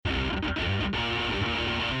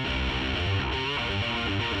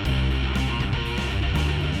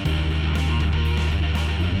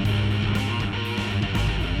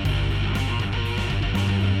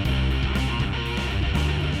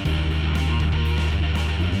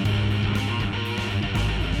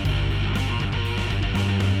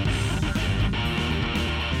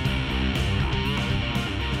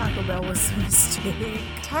mistake.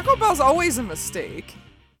 Taco Bell's always a mistake.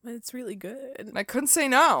 But it's really good. And I couldn't say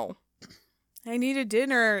no. I needed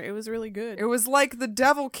dinner. It was really good. It was like the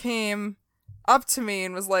devil came up to me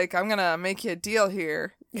and was like, I'm gonna make you a deal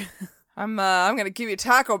here. I'm gonna give you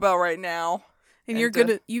Taco Bell right now. And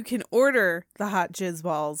you can order the hot jizz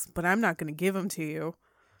balls, but I'm not gonna give them to you.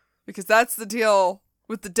 Because that's the deal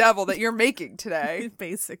with the devil that you're making today.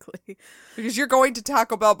 Basically. Because you're going to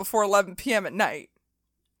Taco Bell before 11 p.m. at night.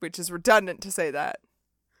 Which is redundant to say that.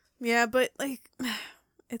 Yeah, but like,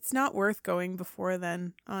 it's not worth going before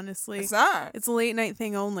then, honestly. It's not. It's a late night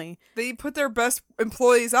thing only. They put their best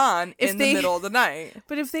employees on in the middle of the night.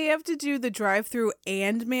 But if they have to do the drive-thru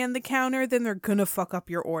and man the counter, then they're gonna fuck up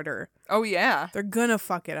your order. Oh, yeah. They're gonna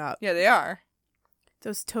fuck it up. Yeah, they are.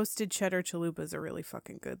 Those toasted cheddar chalupas are really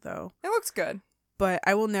fucking good, though. It looks good. But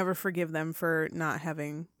I will never forgive them for not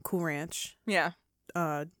having Cool Ranch. Yeah.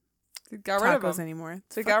 They got rid of them anymore.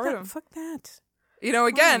 They got rid of them. Fuck that. You know,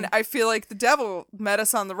 again, I feel like the devil met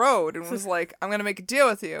us on the road and was like, I'm going to make a deal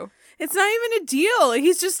with you. It's not even a deal.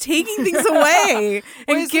 He's just taking things away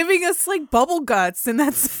and giving us like bubble guts, and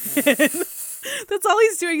that's it. That's all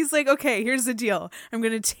he's doing. He's like, okay, here's the deal. I'm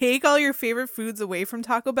going to take all your favorite foods away from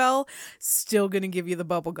Taco Bell. Still going to give you the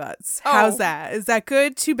bubble guts. How's that? Is that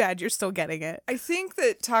good? Too bad you're still getting it. I think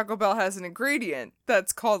that Taco Bell has an ingredient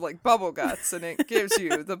that's called like bubble guts, and it gives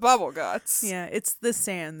you the bubble guts. Yeah, it's the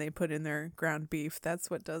sand they put in their ground beef.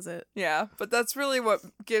 That's what does it. Yeah, but that's really what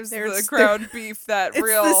gives the ground beef that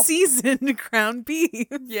real... It's the seasoned ground beef.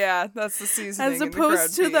 Yeah, that's the seasoning. As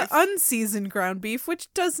opposed to the unseasoned ground beef,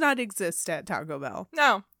 which does not exist at Taco Bell.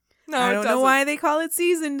 No, I don't know why they call it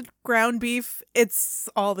seasoned ground beef. It's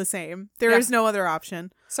all the same. There is no other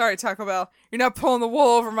option. Sorry, Taco Bell. You're not pulling the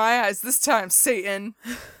wool over my eyes this time, Satan.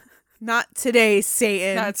 Not today,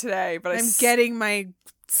 Satan. Not today, but I'm getting my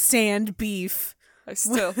sand beef. I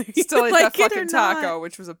still ate that fucking taco,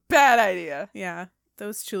 which was a bad idea. Yeah,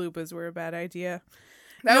 those chalupas were a bad idea.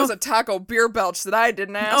 That was a taco beer belch that I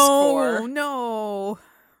didn't ask for. Oh, no.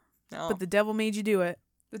 But the devil made you do it.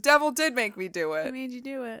 The devil did make me do it. He made you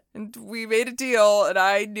do it. And we made a deal, and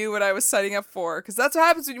I knew what I was signing up for. Because that's what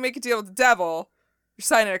happens when you make a deal with the devil. You're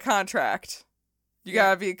signing a contract. You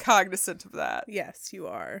gotta be cognizant of that. Yes, you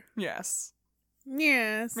are. Yes.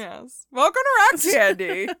 Yes. Yes. Welcome to Rock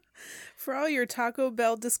Candy. For all your Taco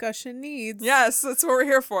Bell discussion needs. Yes, that's what we're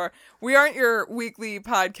here for. We aren't your weekly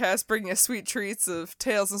podcast bringing you sweet treats of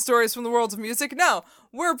tales and stories from the world of music. No,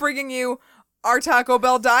 we're bringing you our Taco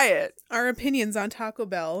Bell diet. Our opinions on Taco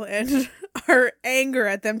Bell and our anger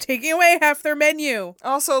at them taking away half their menu.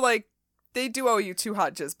 Also, like, they do owe you 2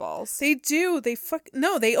 hot jizz balls. They do.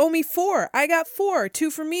 No, they owe me 4. I got 4.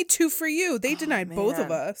 2 for me, 2 for you. They denied both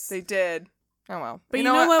of us. They did. Oh, well. But you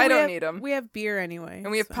know what? I don't need them. We have beer anyway.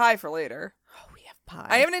 And we have pie for later. Oh, we have pie.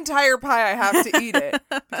 I have an entire pie. I have to eat it.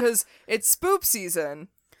 Because it's spoop season.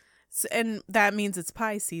 And that means it's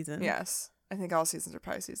pie season. Yes. I think all seasons are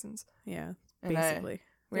pie seasons. Yeah, basically.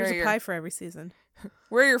 There's a pie for every season.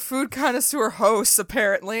 We're your food connoisseur hosts,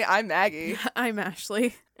 apparently. I'm Maggie. I'm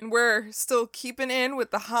Ashley. And we're still keeping in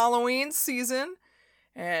with the Halloween season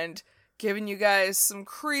and giving you guys some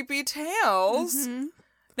creepy tales. Mm-hmm.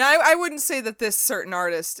 Now, I wouldn't say that this certain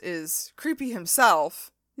artist is creepy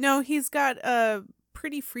himself. No, he's got a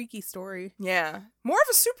pretty freaky story. Yeah. More of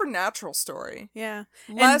a supernatural story. Yeah.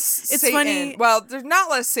 Less and it's Satan. Funny. Well, there's not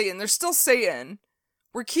less Satan. There's still Satan.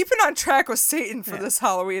 We're keeping on track with Satan for this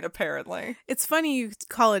Halloween, apparently. It's funny you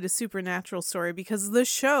call it a supernatural story because the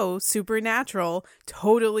show, Supernatural,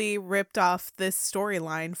 totally ripped off this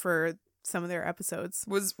storyline for some of their episodes.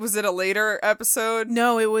 Was it a later episode?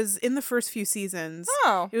 No, it was in the first few seasons.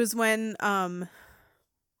 Oh. It was when, I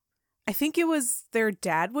think it was their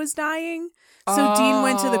dad was dying. So Dean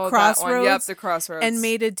went to the crossroads. Yep, the crossroads. And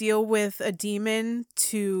made a deal with a demon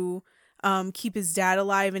to keep his dad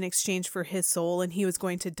alive in exchange for his soul, and he was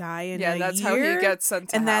going to die in a year. Yeah, that's how he gets sent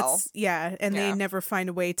to hell. They never find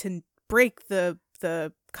a way to break the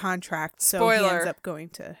contract, so Spoiler. he ends up going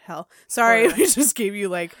to hell. Sorry, I just gave you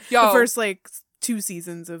the first 2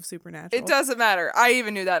 seasons of Supernatural. It doesn't matter. I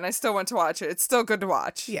even knew that, and I still went to watch it. It's still good to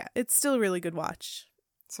watch. Yeah, it's still a really good watch.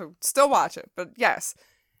 So still watch it. But yes,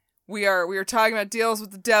 we are talking about deals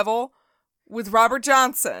with the devil with Robert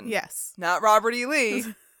Johnson. Yes. Not Robert E. Lee.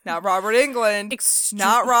 Not Robert England.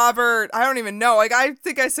 Not Robert. I don't even know. I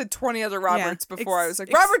think I said 20 other Roberts before. I was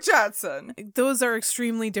like, Robert Johnson. Those are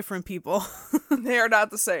extremely different people. They are not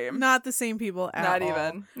the same. Not the same people at all. Not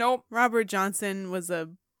even. Nope. Robert Johnson was a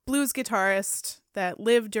blues guitarist that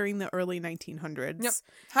lived during the early 1900s. Yep.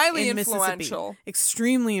 Highly influential.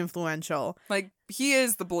 Extremely influential. Like, he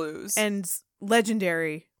is the blues. And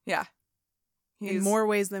legendary. Yeah. in more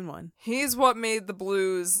ways than one. He's what made the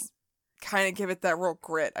blues kind of give it that real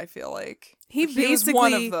grit, I feel like. He was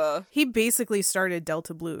one of the... He basically started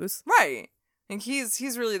Delta blues. Right. And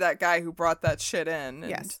he's really that guy who brought that shit in. And,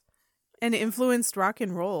 yes. And influenced rock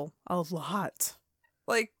and roll a lot.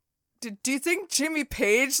 Like, do you think Jimmy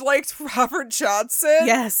Page liked Robert Johnson?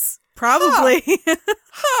 Yes. Probably.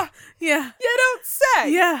 Huh. Yeah. You don't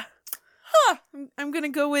say. Yeah. Huh. I'm going to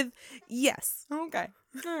go with yes. Okay.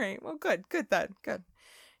 All right. Well, good. Good then. Good.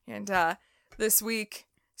 And this week,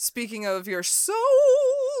 speaking of your soul,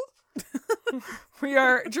 we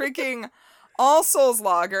are drinking All Souls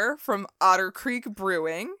Lager from Otter Creek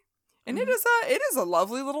Brewing. And it is a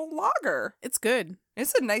lovely little lager. It's good.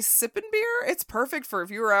 It's a nice sipping beer. It's perfect for if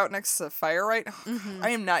you were out next to a fire, right? I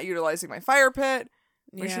am not utilizing my fire pit.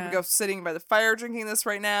 We should go sitting by the fire drinking this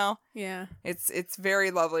right now. Yeah. It's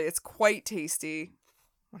very lovely. It's quite tasty.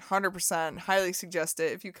 100%. Highly suggest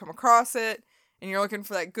it. If you come across it and you're looking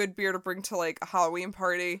for that good beer to bring to like a Halloween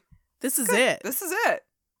party. This is it. This is it.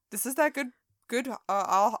 This is that good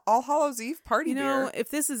All Hallows Eve party beer. If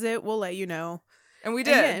this is it, we'll let you know. And we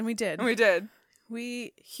did. And we did. And we did.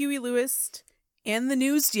 We Huey Lewis and the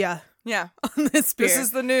news ya. Yeah. On this beer. This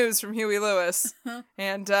is the news from Huey Lewis.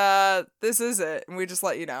 And this is it. And we just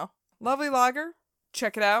let you know. Lovely lager.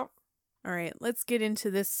 Check it out. All right, let's get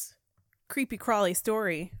into this creepy crawly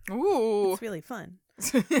story. Ooh. It's really fun.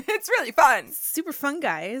 It's really fun. Super fun,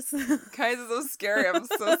 guys. Guys, it's so scary. I'm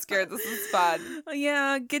so scared. This is fun.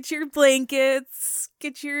 Yeah, get your blankets,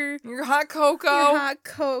 get your hot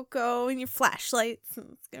cocoa. And your flashlights.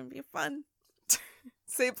 It's going to be fun.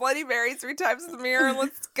 Say Bloody Mary 3 times in the mirror and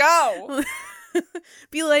let's go.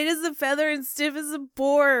 Be light as a feather and stiff as a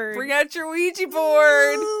board. Bring out your Ouija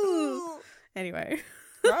board. Anyway.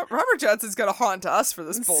 Robert Johnson's going to haunt us for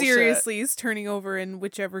this bullshit. Seriously, he's turning over in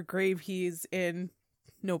whichever grave he's in.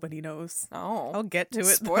 Nobody knows. Oh. I'll get to it.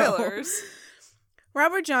 Spoilers. Though.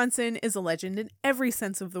 Robert Johnson is a legend in every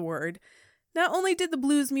sense of the word. Not only did the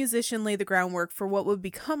blues musician lay the groundwork for what would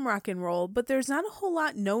become rock and roll, but there's not a whole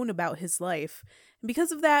lot known about his life. And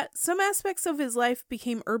because of that, some aspects of his life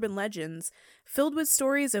became urban legends, filled with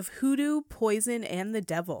stories of hoodoo, poison, and the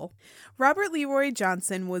devil. Robert Leroy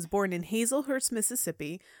Johnson was born in Hazelhurst,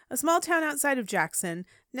 Mississippi, a small town outside of Jackson,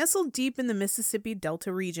 nestled deep in the Mississippi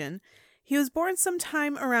Delta region. He was born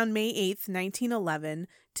sometime around May 8th, 1911,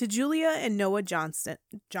 to Julia and Noah Johnson.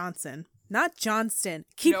 Not Johnston.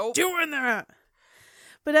 Keep doing that.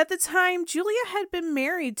 But at the time, Julia had been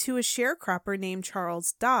married to a sharecropper named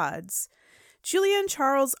Charles Dodds. Julia and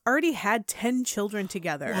Charles already had 10 children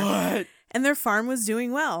together. What? And their farm was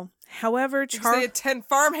doing well. However, Charles... They had 10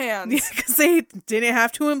 farmhands. Because they didn't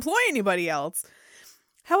have to employ anybody else.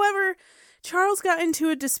 However, Charles got into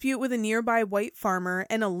a dispute with a nearby white farmer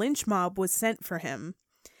and a lynch mob was sent for him.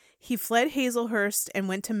 He fled Hazelhurst and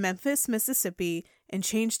went to Memphis, Mississippi, and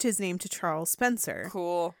changed his name to Charles Spencer.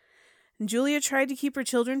 Cool. Julia tried to keep her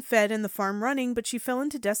children fed and the farm running, but she fell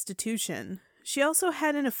into destitution. She also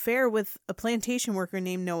had an affair with a plantation worker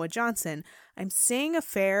named Noah Johnson. I'm saying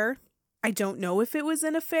affair. I don't know if it was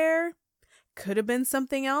an affair. Could have been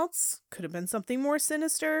something else. Could have been something more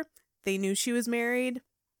sinister. They knew she was married.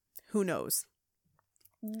 Who knows?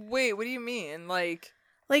 Wait, what do you mean? Like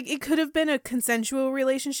it could have been a consensual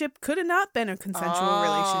relationship. Could have not been a consensual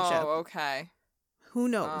relationship. Oh, okay. Who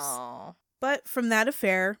knows? Oh. But from that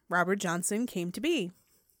affair, Robert Johnson came to be.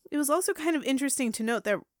 It was also kind of interesting to note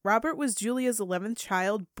that Robert was Julia's 11th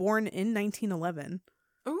child, born in 1911.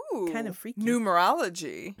 Ooh. Kind of freaky.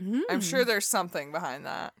 Numerology. I'm sure there's something behind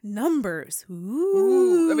that. Numbers.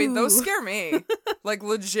 Ooh. I mean, those scare me. Like,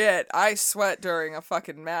 legit, I sweat during a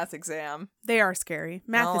fucking math exam. They are scary.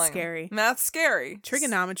 Math is scary. Math's scary.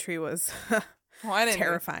 Trigonometry was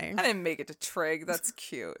terrifying. I didn't make it to trig. That's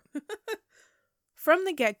cute. From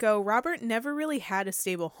the get-go, Robert never really had a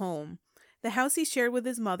stable home. The house he shared with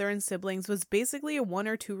his mother and siblings was basically a 1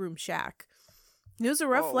 or 2 room shack. It was a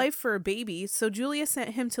rough life for a baby, so Julia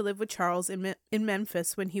sent him to live with Charles in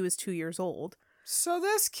Memphis when he was 2 years old. So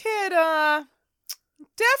this kid,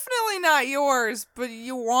 definitely not yours, but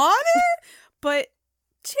you want it? But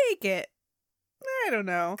take it. I don't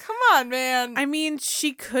know. Come on, man. I mean,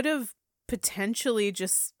 she could have potentially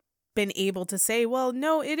just been able to say, well,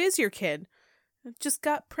 no, it is your kid. Just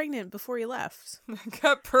got pregnant before you left.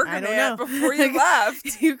 Got pregnant before you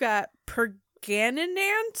left. You got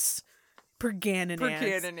Pergananant?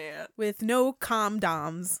 Pergananant. With no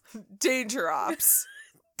condoms. Danger ops.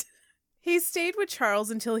 He stayed with Charles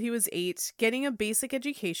until he was 8, getting a basic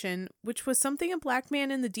education, which was something a black man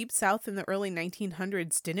in the Deep South in the early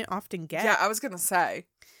 1900s didn't often get. Yeah, I was going to say.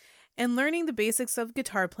 And learning the basics of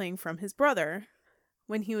guitar playing from his brother.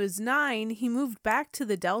 When he was 9, he moved back to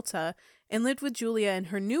the Delta and lived with Julia and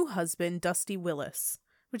her new husband, Dusty Willis,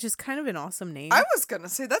 which is kind of an awesome name. I was gonna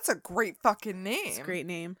say, that's a great fucking name. It's a great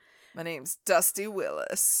name. My name's Dusty Willis.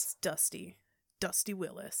 It's Dusty. Dusty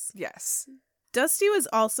Willis. Yes. Dusty was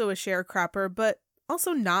also a sharecropper, but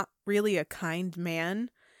also not really a kind man.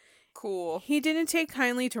 Cool. He didn't take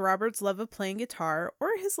kindly to Robert's love of playing guitar or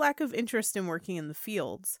his lack of interest in working in the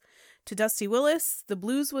fields. To Dusty Willis, the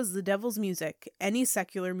blues was the devil's music. Any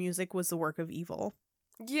secular music was the work of evil.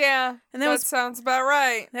 Yeah, And that sounds about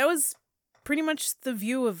right. That was pretty much the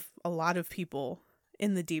view of a lot of people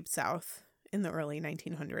in the Deep South in the early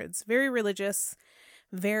 1900s. Very religious,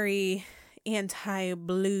 very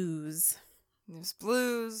anti-blues. It was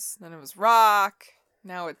blues, then it was rock,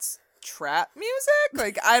 now it's trap music?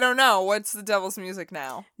 Like, I don't know. What's the devil's music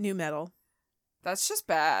now? New metal. That's just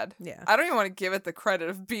bad. Yeah. I don't even want to give it the credit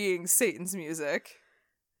of being Satan's music.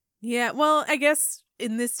 Yeah, well, I guess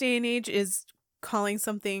in this day and age, is calling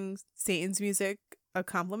something Satan's music a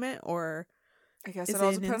compliment, or I guess is it all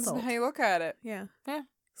it an depends on insult? how you look at it. Yeah. Yeah.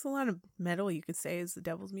 It's a lot of metal you could say is the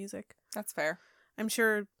devil's music. That's fair. I'm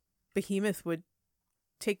sure Behemoth would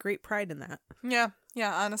take great pride in that. Yeah,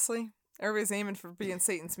 honestly. Everybody's aiming for being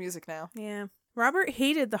Satan's music now. Yeah. Robert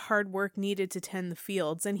hated the hard work needed to tend the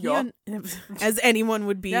fields, and he, Yup. as anyone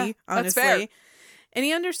would be, Yeah, that's honestly. fair. And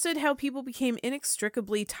he understood how people became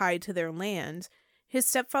inextricably tied to their land. His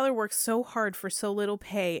stepfather worked so hard for so little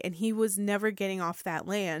pay, and he was never getting off that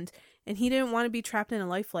land, and he didn't want to be trapped in a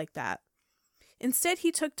life like that. Instead,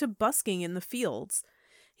 he took to busking in the fields.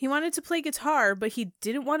 He wanted to play guitar, but he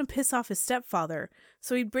didn't want to piss off his stepfather,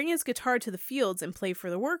 so he'd bring his guitar to the fields and play for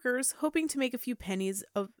the workers, hoping to make a few pennies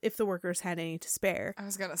if the workers had any to spare. I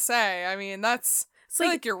was gonna say, I mean, that's... I feel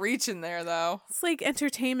like you're reaching there, though. It's like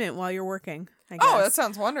entertainment while you're working, I guess. Oh, that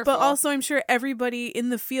sounds wonderful. But also, I'm sure everybody in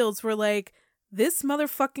the fields were like, this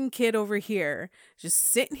motherfucking kid over here, just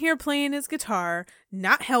sitting here playing his guitar,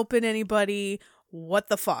 not helping anybody. What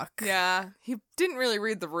the fuck? Yeah, he didn't really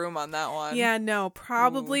read the room on that one. Yeah, no,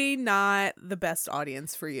 probably not the best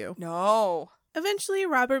audience for you. No. Eventually,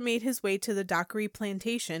 Robert made his way to the Dockery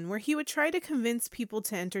Plantation, where he would try to convince people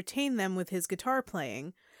to entertain them with his guitar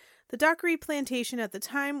playing. The Dockery Plantation at the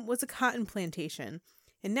time was a cotton plantation,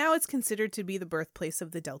 and now it's considered to be the birthplace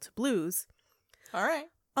of the Delta Blues. All right.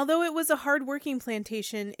 Although it was a hard-working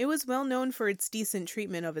plantation, it was well known for its decent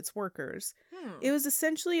treatment of its workers. It was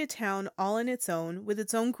essentially a town all on its own, with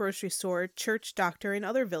its own grocery store, church, doctor, and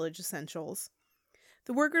other village essentials.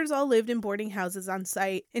 The workers all lived in boarding houses on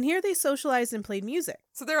site, and here they socialized and played music.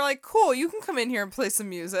 So they're like, cool, you can come in here and play some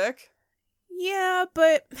music. Yeah,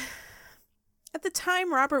 but at the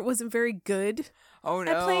time, Robert wasn't very good Oh,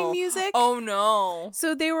 no. at playing music. Oh, no.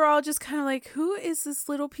 So they were all just kind of like, who is this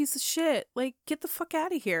little piece of shit? Like, get the fuck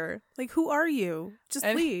out of here. Like, who are you? Just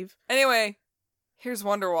leave. Anyway, here's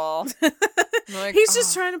Wonderwall. Like, He's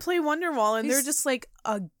just trying to play Wonderwall, and they're He's- just like,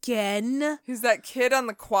 again? He's that kid on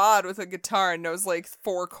the quad with a guitar and knows like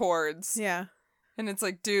 4 chords. Yeah. And it's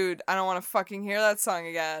like, dude, I don't want to fucking hear that song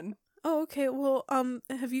again. Oh, okay. Well,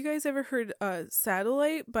 have you guys ever heard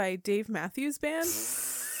Satellite by Dave Matthews Band?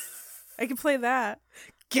 I can play that.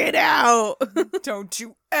 Get out! Don't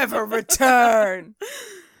you ever return.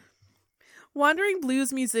 Wandering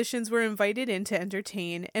blues musicians were invited in to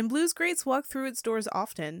entertain, and blues greats walked through its doors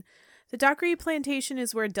often. The Dockery Plantation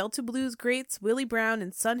is where Delta blues greats Willie Brown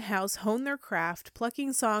and Son House honed their craft,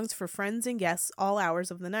 plucking songs for friends and guests all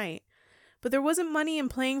hours of the night. But there wasn't money in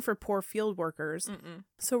playing for poor field workers,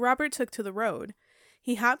 so Robert took to the road.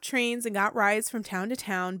 He hopped trains and got rides from town to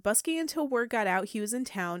town, busking until word got out he was in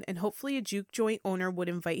town, and hopefully a juke joint owner would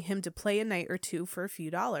invite him to play a night or two for a few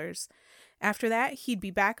dollars. After that, he'd be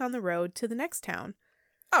back on the road to the next town.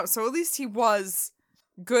 Oh, so at least he was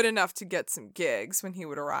good enough to get some gigs when he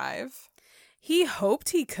would arrive. He hoped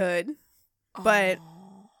he could, but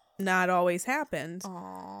not always happened.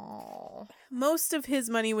 Oh. Most of his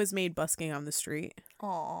money was made busking on the street.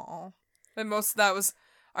 Oh. And most of that was,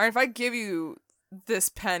 all right, if I give you this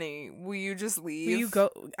penny, will you just leave? Will you go?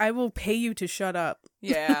 I will pay you to shut up.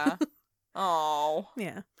 Yeah. Oh.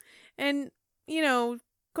 Yeah. And, you know,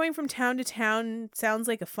 going from town to town sounds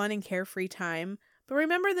like a fun and carefree time, but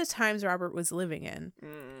remember the times Robert was living in.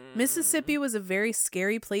 Mississippi was a very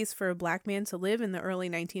scary place for a black man to live in the early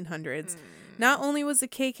 1900s. Not only was the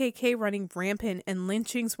KKK running rampant and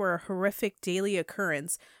lynchings were a horrific daily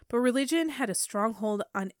occurrence, but religion had a stronghold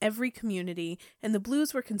on every community, and the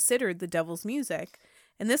blues were considered the devil's music.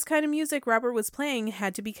 And this kind of music Robert was playing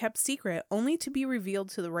had to be kept secret, only to be revealed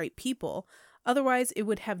to the right people. Otherwise, it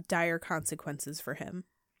would have dire consequences for him.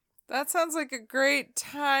 That sounds like a great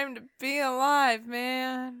time to be alive,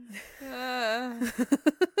 man.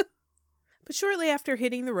 But shortly after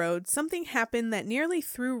hitting the road, something happened that nearly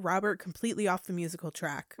threw Robert completely off the musical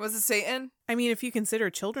track. Was it Satan? I mean, if you consider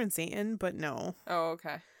children Satan, but no. Oh,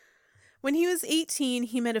 okay. When he was 18,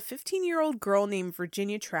 he met a 15-year-old girl named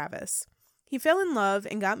Virginia Travis. He fell in love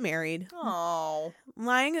and got married,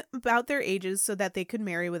 lying about their ages so that they could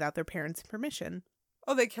marry without their parents' permission.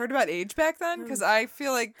 Oh, they cared about age back then? Because I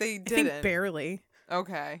feel like they didn't. I think barely.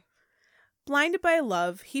 Okay. Blinded by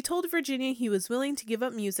love, he told Virginia he was willing to give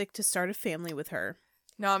up music to start a family with her.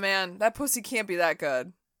 Nah, man, that pussy can't be that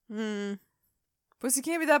good. Pussy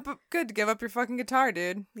can't be that good to give up your fucking guitar,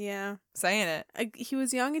 dude. Yeah. Saying it. He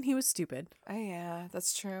was young and he was stupid. Oh, yeah,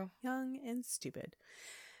 that's true. Young and stupid.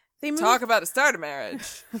 They moved... Talk about to start a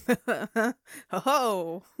marriage.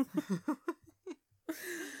 Oh.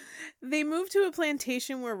 They moved to a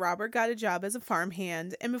plantation where Robert got a job as a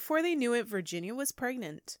farmhand, and before they knew it, Virginia was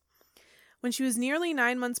pregnant. When she was nearly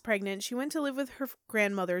 9 months pregnant, she went to live with her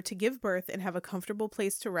grandmother to give birth and have a comfortable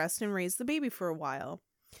place to rest and raise the baby for a while.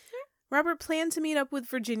 Robert planned to meet up with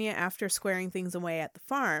Virginia after squaring things away at the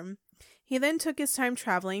farm. He then took his time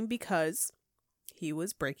traveling because he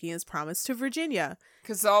was breaking his promise to Virginia.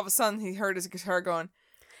 Because all of a sudden he heard his guitar going,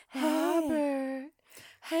 Hey. Robert.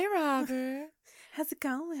 Hey, Robert. How's it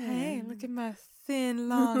going? Hey, look at my thin,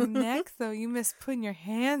 long neck, though. You miss putting your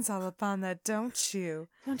hands all up on that, don't you?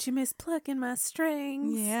 Don't you miss plucking my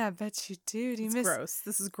strings? Yeah, I bet you do. Do you It's miss... gross.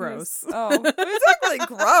 This is gross. Oh, it's not really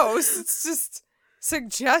gross. It's just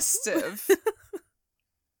suggestive.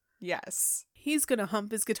 Yes. He's gonna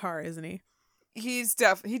hump his guitar, isn't he? He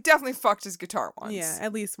definitely fucked his guitar once. Yeah,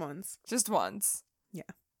 at least once. Just once. Yeah.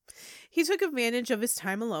 He took advantage of his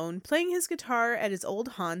time alone, playing his guitar at his old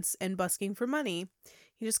haunts and busking for money.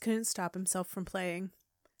 He just couldn't stop himself from playing.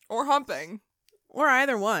 Or humping. Or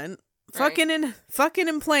either one. Right. Fucking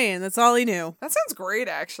and playing. That's all he knew. That sounds great,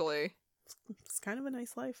 actually. It's kind of a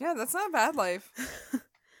nice life. Yeah, that's not a bad life.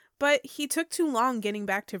 But he took too long getting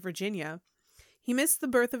back to Virginia. He missed the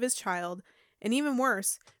birth of his child, and even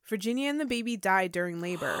worse, Virginia and the baby died during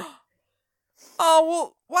labor. Oh,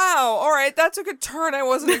 well, wow. All right, that took a turn I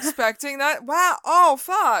wasn't expecting. That, wow. Oh,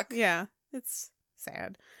 fuck. Yeah, it's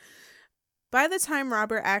sad. By the time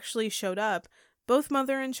Robert actually showed up, both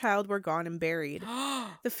mother and child were gone and buried.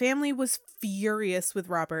 The family was furious with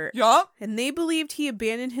Robert. Yup. And they believed he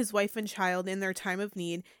abandoned his wife and child in their time of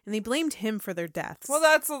need, and they blamed him for their deaths. Well,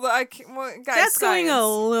 guys, that's going a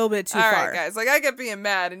little bit too far. All right, guys. Like, I get being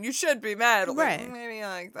mad, and you should be mad. But right. Like, maybe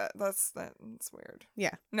like that. That's weird.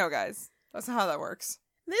 Yeah. No, guys. That's not how that works.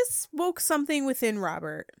 This woke something within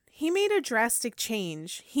Robert. He made a drastic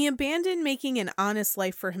change. He abandoned making an honest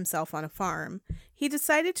life for himself on a farm. He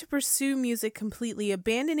decided to pursue music completely,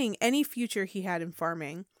 abandoning any future he had in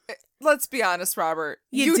farming. Let's be honest, Robert.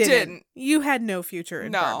 You didn't. You had no future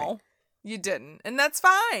in farming. No, you didn't. And that's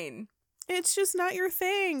fine. It's just not your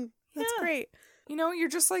thing. That's great. You know, you're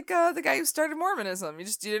just like the guy who started Mormonism. You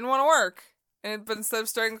didn't want to work. But instead of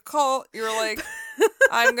starting a cult, you were like,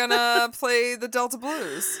 I'm gonna play the Delta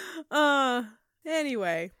Blues.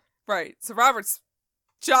 Anyway. Right. So Robert's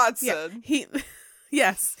Johnson. Yeah,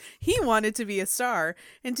 yes, he wanted to be a star.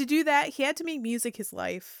 And to do that, he had to make music his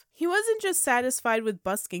life. He wasn't just satisfied with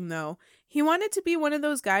busking, though. He wanted to be one of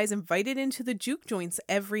those guys invited into the juke joints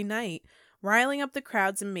every night, riling up the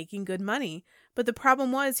crowds and making good money. But the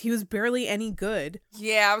problem was he was barely any good.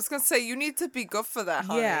 Yeah, I was gonna say, you need to be good for that,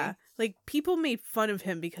 honey. Yeah. Like, people made fun of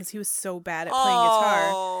him because he was so bad at playing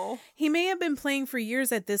guitar. He may have been playing for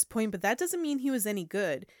years at this point, but that doesn't mean he was any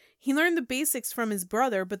good. He learned the basics from his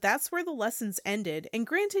brother, but that's where the lessons ended. And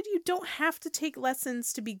granted, you don't have to take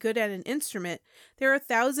lessons to be good at an instrument. There are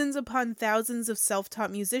thousands upon thousands of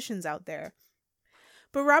self-taught musicians out there.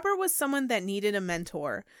 But Robert was someone that needed a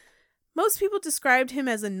mentor. Most people described him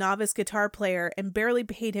as a novice guitar player and barely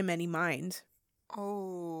paid him any mind.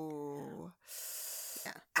 Oh.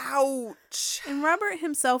 Yeah. Ouch. And Robert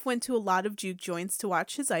himself went to a lot of juke joints to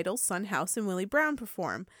watch his idols Son House and Willie Brown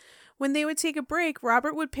perform. When they would take a break,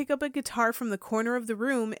 Robert would pick up a guitar from the corner of the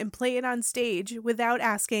room and play it on stage without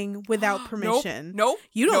asking, without permission. Nope.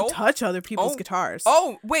 You don't touch other people's guitars.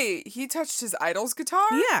 Oh, wait. He touched his idol's guitar?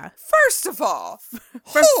 Yeah. First of all.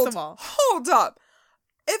 Hold up.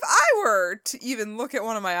 If I were to even look at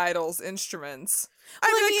one of my idol's instruments, I'd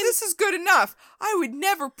be like, this is good enough. I would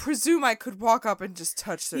never presume I could walk up and just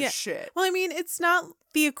touch their shit. Well, I mean, it's not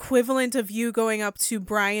the equivalent of you going up to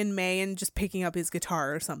Brian May and just picking up his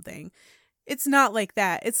guitar or something. It's not like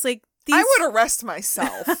that. It's like these... I would arrest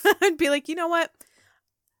myself. I'd be like, you know what?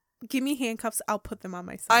 Give me handcuffs. I'll put them on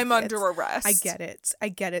myself. I'm under arrest. I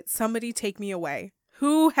get it. Somebody take me away.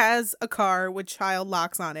 Who has a car with child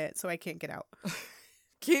locks on it so I can't get out?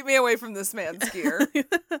 Keep me away from this man's gear.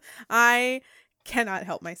 I cannot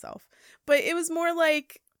help myself. But it was more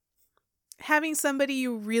like having somebody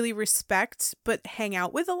you really respect but hang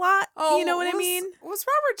out with a lot. Oh, you know what I mean? Was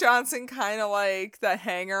Robert Johnson kind of like the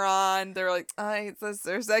hanger-on? They're like,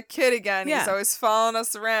 there's that kid again. Yeah. He's always following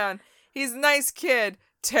us around. He's a nice kid.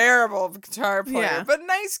 Terrible guitar player, but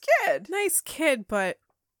nice kid. Nice kid, but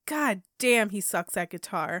god damn, he sucks at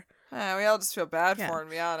guitar. We all just feel bad for him,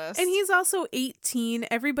 to be honest. And he's also 18.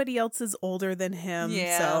 Everybody else is older than him.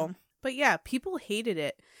 Yeah. So, but yeah, people hated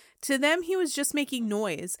it. To them, he was just making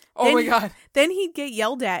noise. Oh my god. Then he'd get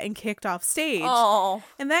yelled at and kicked off stage. Oh.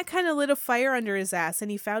 And that kind of lit a fire under his ass,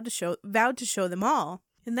 and he vowed to show them all.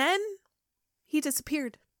 And then he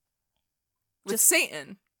disappeared. With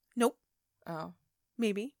Satan? Nope. Oh.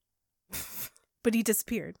 Maybe. But he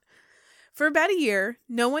disappeared. For about a year,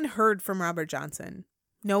 no one heard from Robert Johnson.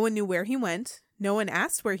 No one knew where he went. No one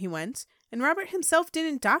asked where he went. And Robert himself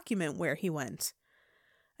didn't document where he went.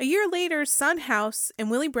 A year later, Son House and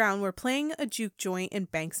Willie Brown were playing a juke joint in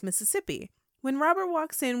Banks, Mississippi, when Robert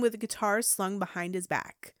walks in with a guitar slung behind his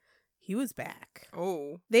back. He was back.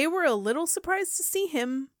 Oh. They were a little surprised to see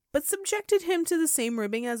him, but subjected him to the same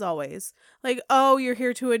ribbing as always. Like, oh, you're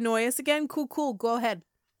here to annoy us again? Cool, go ahead.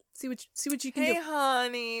 See what you can do. Hey,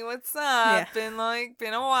 honey, what's up? Yeah.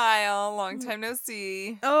 Been a while. Long time no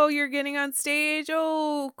see. Oh, you're getting on stage?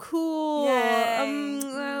 Oh, cool.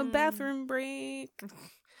 Bathroom break.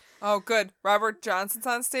 Oh, good. Robert Johnson's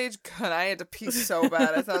on stage? Good. I had to pee so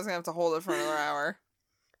bad. I thought I was going to have to hold it for another hour.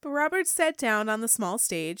 But Robert sat down on the small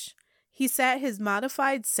stage. He sat his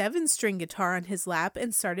modified 7-string guitar on his lap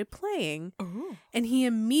and started playing. Ooh. And he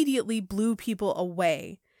immediately blew people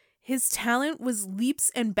away. His talent was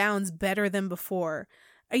leaps and bounds better than before.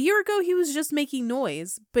 A year ago, he was just making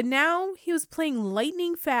noise, but now he was playing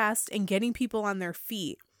lightning fast and getting people on their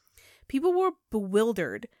feet. People were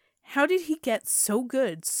bewildered. How did he get so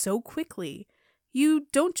good so quickly? You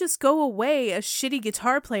don't just go away a shitty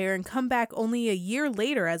guitar player and come back only a year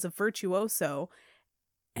later as a virtuoso.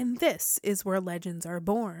 And this is where legends are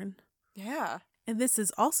born. Yeah. And this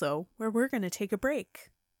is also where we're going to take a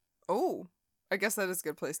break. Oh. I guess that is a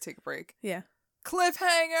good place to take a break. Yeah.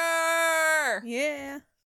 Cliffhanger! Yeah.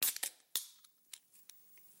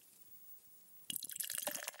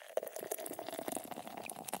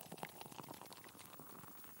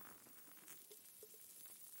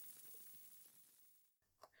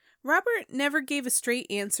 Robert never gave a straight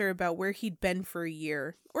answer about where he'd been for a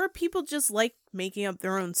year, or people just liked making up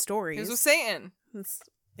their own stories. He was with Satan.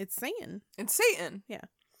 It's Satan. It's Satan. Yeah.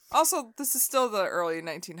 Also, this is still the early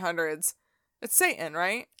 1900s. It's Satan,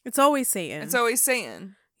 right? It's always Satan. It's always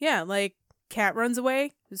Satan. Yeah, like cat runs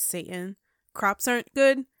away, it's Satan. Crops aren't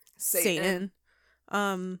good, Satan.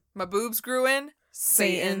 My boobs grew in,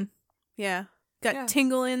 Satan. Yeah. Got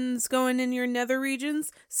tinglings going in your nether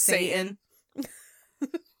regions, Satan.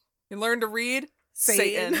 You learn to read,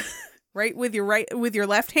 Satan. Right with your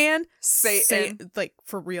left hand, Satan. Like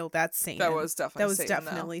for real, that's Satan. That was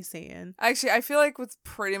definitely Satan. Actually, I feel like with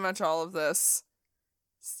pretty much all of this,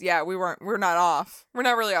 yeah, we're not off. We're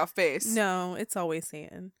not really off base. No, it's always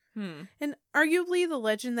Satan. And arguably the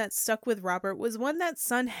legend that stuck with Robert was one that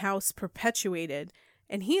Son House perpetuated,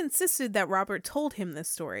 and he insisted that Robert told him this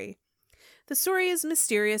story. The story is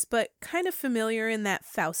mysterious, but kind of familiar in that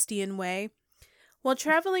Faustian way. While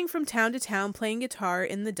traveling from town to town playing guitar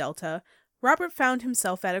in the Delta, Robert found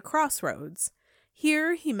himself at a crossroads.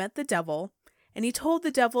 Here he met the devil, and he told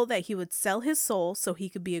the devil that he would sell his soul so he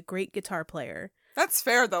could be a great guitar player. That's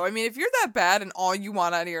fair, though. I mean, if you're that bad and all you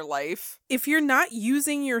want out of your life... If you're not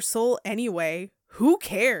using your soul anyway, who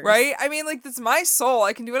cares? Right? I mean, like, it's my soul.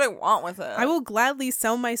 I can do what I want with it. I will gladly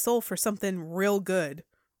sell my soul for something real good.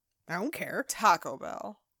 I don't care. Taco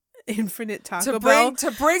Bell. Infinite Taco Bell.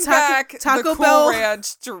 To bring back Taco the Bell Cool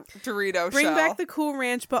Ranch Dorito Bring shell. back the Cool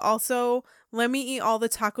Ranch, but also let me eat all the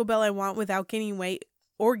Taco Bell I want without gaining weight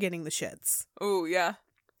or getting the shits. Ooh, yeah.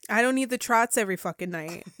 I don't need the trots every fucking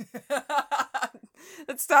night.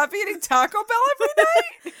 Let's stop eating Taco Bell every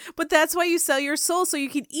night. But that's why you sell your soul, so you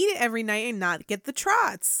can eat it every night and not get the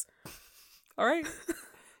trots. All right.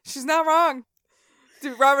 She's not wrong.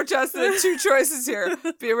 Dude, Robert Johnson had two choices here.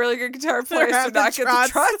 Be a really good guitar player to not get the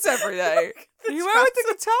trots every day. You went with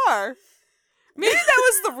the guitar. Maybe that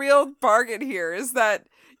was the real bargain here, is that,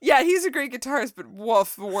 yeah, he's a great guitarist, but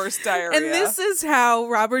woof, the worst diarrhea. And this is how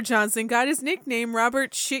Robert Johnson got his nickname,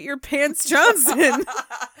 Robert Shit Your Pants Johnson.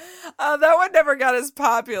 That one never got as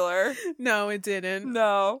popular. No, it didn't.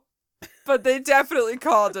 No. But they definitely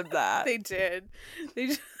called him that. They did.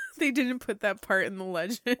 They didn't put that part in the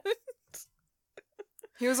legend.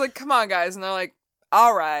 He was like, come on, guys. And they're like,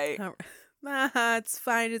 all right. It's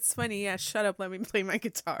fine. It's funny. Yeah, shut up. Let me play my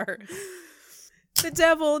guitar. The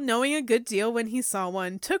devil, knowing a good deal when he saw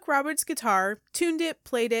one, took Robert's guitar, tuned it,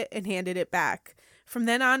 played it, and handed it back. From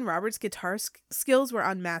then on, Robert's guitar skills were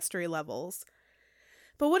on mastery levels.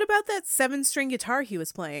 But what about that 7-string guitar he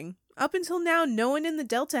was playing? Up until now, no one in the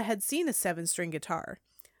Delta had seen a 7-string guitar.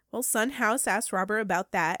 Well, Son House asked Robert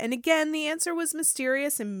about that, and again, the answer was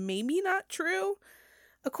mysterious and maybe not true.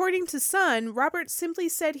 According to Son, Robert simply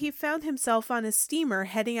said he found himself on a steamer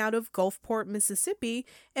heading out of Gulfport, Mississippi,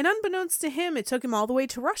 and unbeknownst to him, it took him all the way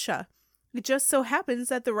to Russia. It just so happens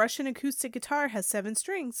that the Russian acoustic guitar has 7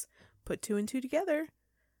 strings. Put 2 and 2 together.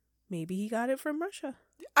 Maybe he got it from Russia.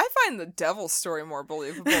 I find the devil story more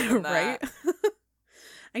believable than that. Right?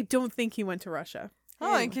 I don't think he went to Russia. I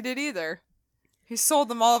don't think he did either. He sold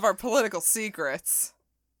them all of our political secrets.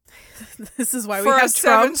 This is why we have Trump.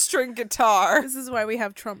 For a 7-string guitar. This is why we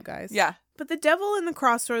have Trump, guys. Yeah. But the devil in the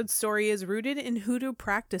Crossroads story is rooted in hoodoo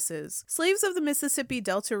practices. Slaves of the Mississippi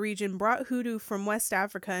Delta region brought hoodoo from West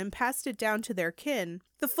Africa and passed it down to their kin.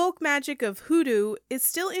 The folk magic of hoodoo is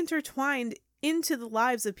still intertwined into the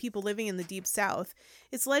lives of people living in the Deep South.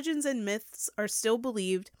 Its legends and myths are still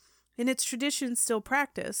believed, and its traditions still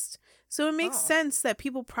practiced. So it makes sense that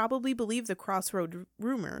people probably believe the Crossroad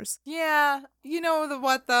rumors. Yeah, you know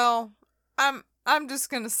what though? I'm just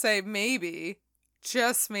gonna say maybe,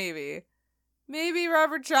 just maybe. Maybe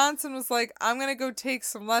Robert Johnson was like, I'm gonna go take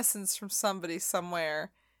some lessons from somebody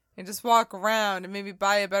somewhere and just walk around and maybe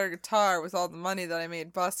buy a better guitar with all the money that I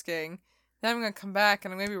made busking. Then I'm gonna come back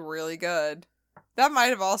and I'm gonna be really good. That might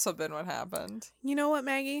have also been what happened. You know what,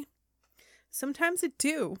 Maggie? Sometimes it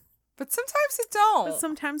do. But sometimes it don't. But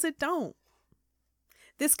sometimes it don't.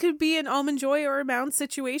 This could be an Almond Joy or a Mound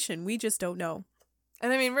situation. We just don't know.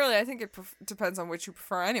 And I mean, really, I think it depends on which you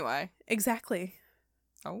prefer anyway. Exactly.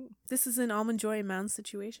 Oh. This is an Almond Joy and Mound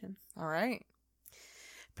situation. All right.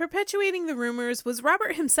 Perpetuating the rumors was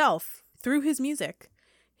Robert himself, through his music.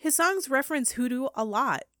 His songs reference hoodoo a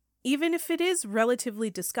lot, even if it is relatively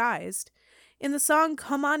disguised. In the song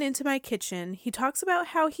Come On Into My Kitchen, he talks about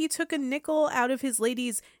how he took a nickel out of his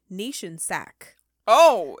lady's nation sack.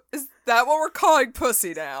 Oh, is that what we're calling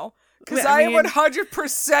pussy now? Because I am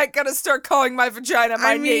 100% going to start calling my vagina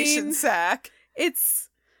my nation sack. It's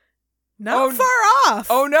not far off.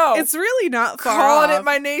 Oh, no. It's really not far off. Calling it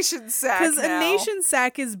my nation sack Because a nation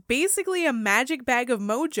sack is basically a magic bag of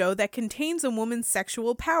mojo that contains a woman's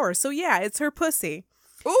sexual power. So yeah, it's her pussy.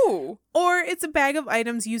 Ooh. Or it's a bag of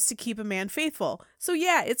items used to keep a man faithful. So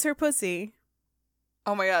yeah, it's her pussy.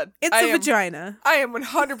 Oh my god. It's a vagina. I am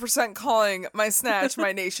 100% calling my snatch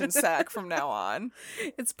my nation sack from now on.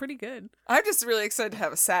 It's pretty good. I'm just really excited to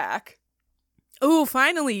have a sack. Ooh,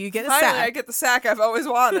 finally you get a sack. Finally I get the sack I've always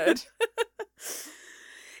wanted.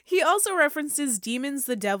 He also references demons,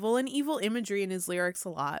 the devil, and evil imagery in his lyrics a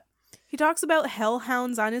lot. He talks about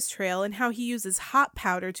hellhounds on his trail and how he uses hot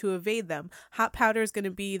powder to evade them. Hot powder is going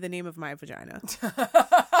to be the name of my vagina.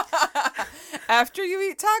 After you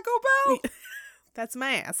eat Taco Bell? That's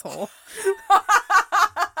my asshole.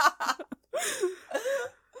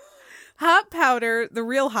 Hot powder, the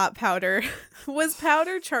real hot powder, was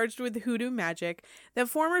powder charged with hoodoo magic that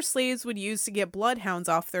former slaves would use to get bloodhounds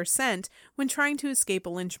off their scent when trying to escape a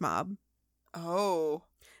lynch mob. Oh.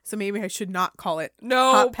 So maybe I should not call it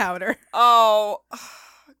hot powder. Oh,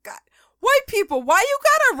 God. White people, why you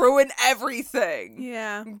gotta ruin everything?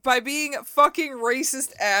 Yeah. By being fucking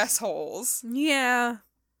racist assholes. Yeah.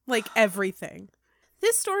 Like everything.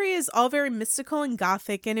 This story is all very mystical and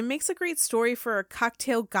gothic, and it makes a great story for a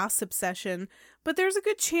cocktail gossip session, but there's a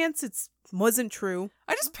good chance it wasn't true.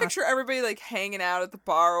 I just picture everybody like hanging out at the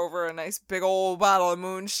bar over a nice big old bottle of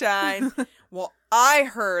moonshine. Well, I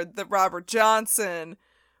heard that Robert Johnson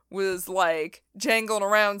was like jangling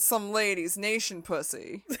around some lady's nation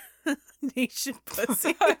pussy. Nation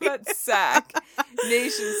pussy. I meant sack.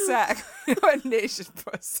 Nation sack. What nation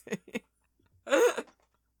pussy?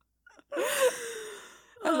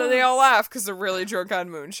 And then they all laugh because they're really drunk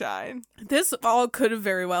on moonshine. This all could have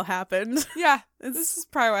very well happened. Yeah, this is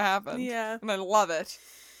probably what happened. Yeah. And I love it.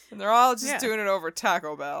 And they're all just doing it over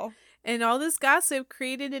Taco Bell. And all this gossip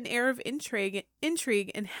created an air of intrigue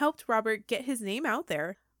and helped Robert get his name out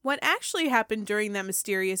there. What actually happened during that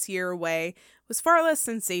mysterious year away was far less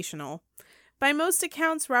sensational. By most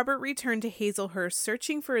accounts, Robert returned to Hazelhurst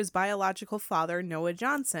searching for his biological father, Noah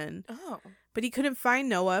Johnson. Oh. But he couldn't find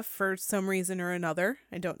Noah for some reason or another.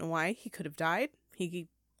 I don't know why. He could have died. He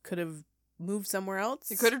could have moved somewhere else.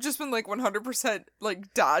 He could have just been like 100%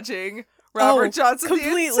 like dodging Robert Johnson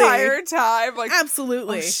completely. the entire time. Like,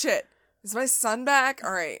 absolutely. Oh shit. Is my son back?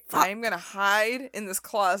 All right. Fuck. I'm going to hide in this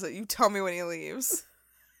closet. You tell me when he leaves.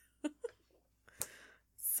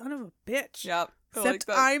 Son of a bitch. Yep. Except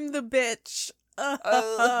I'm the bitch.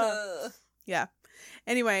 Yeah.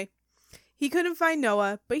 Anyway, he couldn't find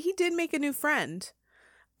Noah, but he did make a new friend.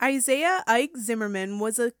 Isaiah Ike Zimmerman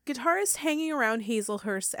was a guitarist hanging around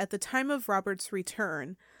Hazelhurst at the time of Robert's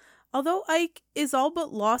return. Although Ike is all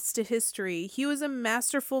but lost to history, he was a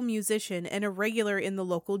masterful musician and a regular in the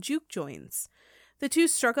local juke joints. The two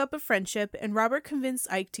struck up a friendship, and Robert convinced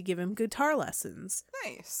Ike to give him guitar lessons.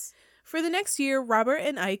 Nice. For the next year, Robert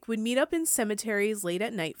and Ike would meet up in cemeteries late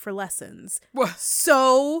at night for lessons. What?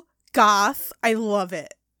 So goth. I love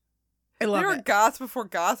it. I love They were it. goth before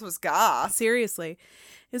goth was goth. Seriously.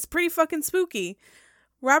 It's pretty fucking spooky.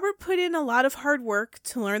 Robert put in a lot of hard work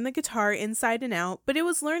to learn the guitar inside and out, but it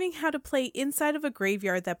was learning how to play inside of a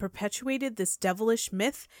graveyard that perpetuated this devilish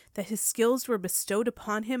myth that his skills were bestowed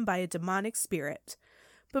upon him by a demonic spirit.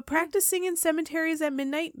 But practicing in cemeteries at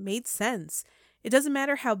midnight made sense. It doesn't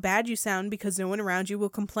matter how bad you sound because no one around you will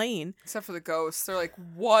complain. Except for the ghosts. They're like,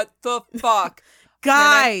 what the fuck?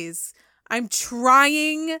 Guys, I'm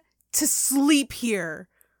trying to sleep here.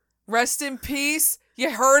 Rest in peace? You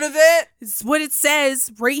heard of it? It's what it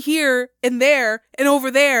says right here and there and over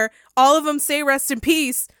there. All of them say rest in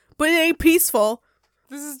peace, but it ain't peaceful.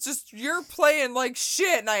 This is just, you're playing like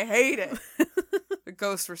shit and I hate it. The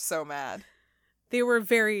ghosts were so mad. They were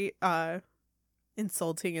very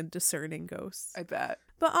insulting and discerning ghosts. I bet.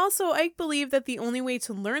 But also, Ike believed that the only way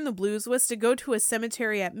to learn the blues was to go to a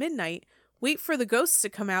cemetery at midnight, wait for the ghosts to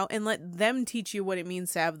come out, and let them teach you what it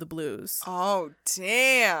means to have the blues. Oh,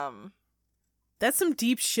 damn. That's some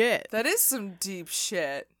deep shit. That is some deep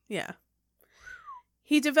shit. Yeah.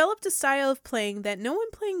 He developed a style of playing that no one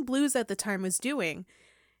playing blues at the time was doing.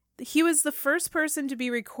 He was the first person to be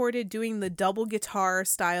recorded doing the double guitar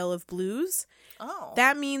style of blues. Oh.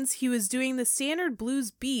 That means he was doing the standard blues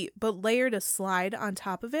beat, but layered a slide on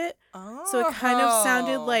top of it. Oh. So it kind of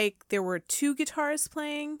sounded like there were two guitars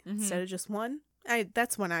playing instead of just one.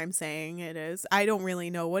 That's what I'm saying it is. I don't really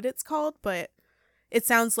know what it's called, but it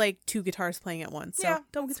sounds like two guitars playing at once. So Yeah,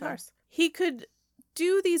 double that's guitars. fair. He could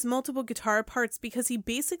do these multiple guitar parts because he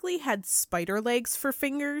basically had spider legs for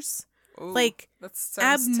fingers. Ooh, Like, that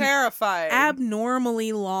sounds terrifying.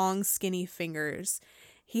 Abnormally long, skinny fingers.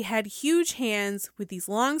 He had huge hands with these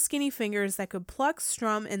long, skinny fingers that could pluck,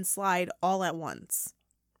 strum, and slide all at once.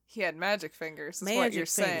 He had magic fingers, is what you're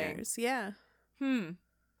saying. Yeah.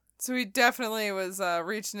 So he definitely was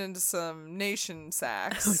reaching into some nation I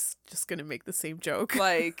sacks. was just going to make the same joke.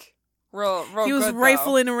 Like, real he was good,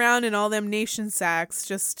 rifling around in all them nation sacks,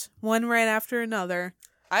 just one right after another.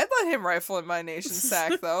 I'd let him rifle in my nation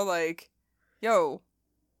sack, though. Like, yo,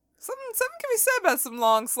 something can be said about some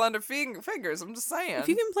long, slender fingers. I'm just saying. If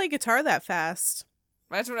you can play guitar that fast.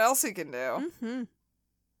 Imagine what else he can do. Mm-hmm.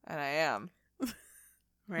 And I am.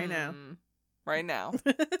 Right now. Right now.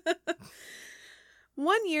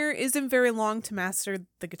 1 year isn't very long to master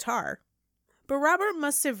the guitar. But Robert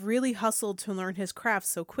must have really hustled to learn his craft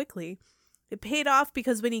so quickly. It paid off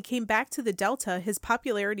because when he came back to the Delta, his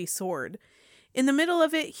popularity soared. In the middle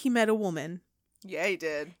of it, he met a woman. Yeah, he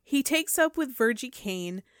did. He takes up with Virgie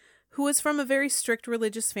Kane, who was from a very strict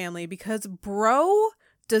religious family, because bro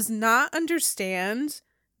does not understand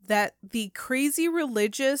that the crazy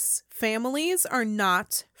religious families are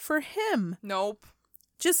not for him. Nope.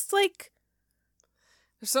 Just like,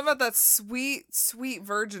 There's something about that sweet, sweet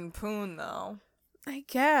virgin poon, though. I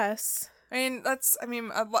guess. Not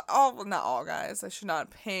all guys. I should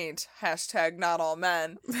not paint # not all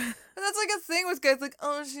men. But that's like a thing with guys, like,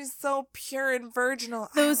 oh, she's so pure and virginal.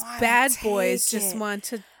 Those bad boys just want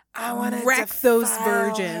to wreck those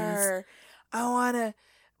virgins. Her. I want to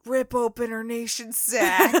rip open her nation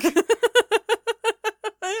sack.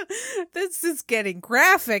 This is getting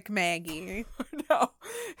graphic, Maggie. No.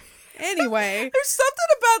 Anyway. There's something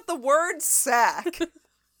about the word sack.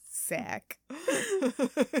 Sack.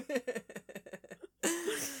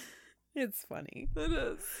 It's funny. It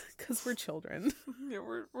is. Because we're children. Yeah,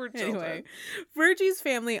 we're children. Anyway, Virgie's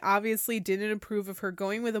family obviously didn't approve of her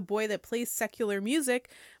going with a boy that plays secular music,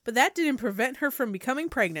 but that didn't prevent her from becoming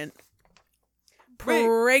pregnant.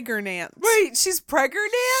 Pregnant. Wait, she's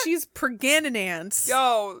pregnant? She's pregnant.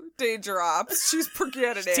 Yo, danger ops. She's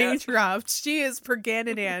pregnant. Danger ops. She is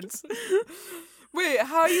pregnant. Wait,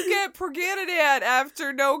 how you get pregnant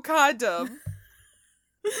after no condom?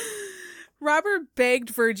 Robert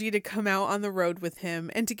begged Virgie to come out on the road with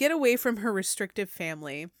him and to get away from her restrictive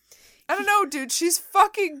family. I don't know, dude. She's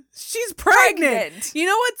pregnant. You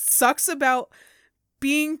know what sucks about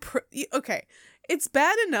being okay, it's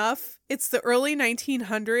bad enough. It's the early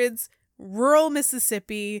 1900s. rural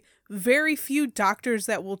Mississippi, very few doctors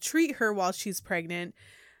that will treat her while she's pregnant.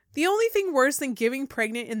 The only thing worse than giving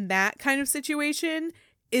pregnant in that kind of situation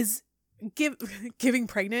is giving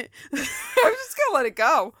pregnant. I'm just gonna let it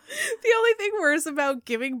go. The only thing worse about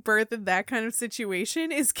giving birth in that kind of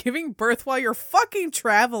situation is giving birth while you're fucking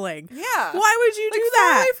traveling. Yeah. Why would you do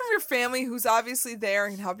far that? away from your family who's obviously there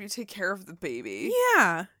and can help you take care of the baby.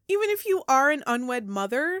 Yeah. Even if you are an unwed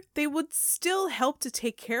mother, they would still help to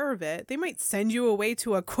take care of it. They might send you away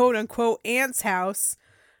to a quote unquote aunt's house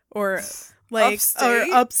or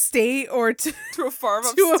upstate or to a farm to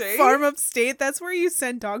upstate. A farm upstate. That's where you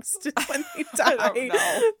send dogs to when they die. I don't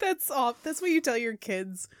know. That's what you tell your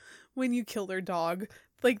kids when you kill their dog.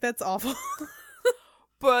 Like, that's awful.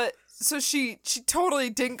 But so she totally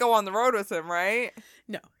didn't go on the road with him, right?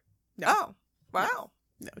 No. Oh, wow.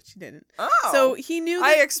 No, she didn't. Oh. So he knew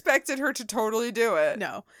I expected her to totally do it.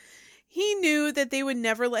 No. He knew that they would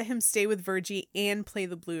never let him stay with Virgie and play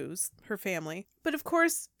the blues, her family. But of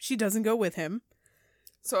course, she doesn't go with him.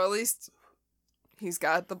 So at least he's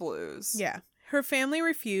got the blues. Yeah. Her family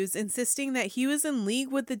refused, insisting that he was in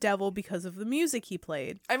league with the devil because of the music he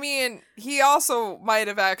played. I mean, he also might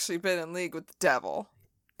have actually been in league with the devil.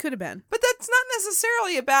 Could have been. But that's not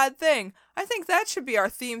necessarily a bad thing. I think that should be our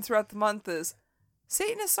theme throughout the month is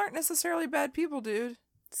Satanists aren't necessarily bad people, dude.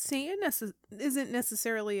 Satan isn't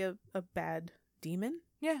necessarily a bad demon.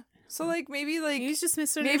 Yeah. So, maybe, he's just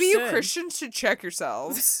misunderstood. Maybe you Christians should check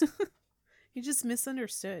yourselves. You just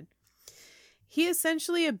misunderstood. He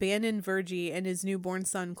essentially abandoned Virgie and his newborn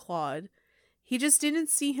son, Claude. He just didn't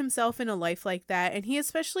see himself in a life like that, and he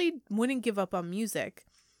especially wouldn't give up on music.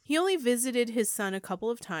 He only visited his son a couple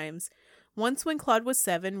of times. Once when Claude was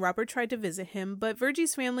 7, Robert tried to visit him, but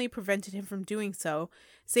Virgie's family prevented him from doing so,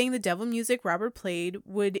 saying the devil music Robert played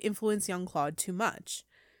would influence young Claude too much.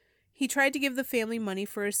 He tried to give the family money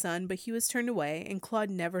for his son, but he was turned away, and Claude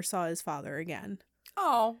never saw his father again.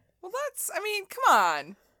 Oh, well come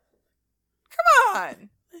on. Come on.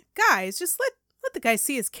 Guys, just let the guy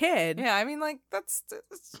see his kid. Yeah, that's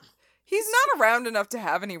he's not around enough to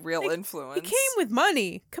have any real influence. He came with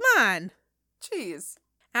money. Come on. Jeez.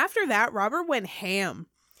 After that, Robert went ham.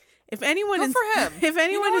 If anyone Good for him. If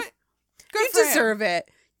anyone, you deserve it.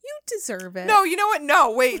 You deserve it. No, you know what?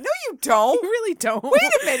 No, wait. No, you don't. You really don't. Wait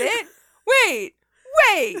a minute.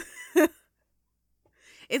 Wait.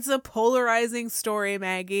 It's a polarizing story,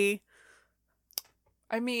 Maggie.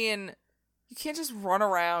 I mean, you can't just run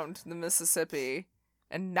around the Mississippi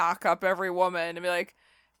and knock up every woman and be like,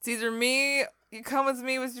 it's either me, you come with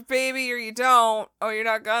me with your baby, or you don't. Oh, you're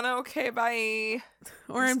not gonna? Okay, bye.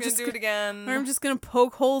 Or I'm just gonna do it again. Or I'm just gonna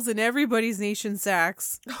poke holes in everybody's nation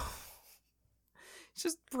sacks.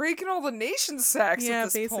 Just breaking all the nation sacks at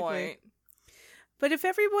this basically. point. But if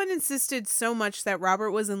everyone insisted so much that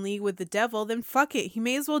Robert was in league with the devil, then fuck it. He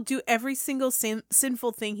may as well do every single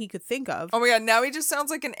sinful thing he could think of. Oh my god, now he just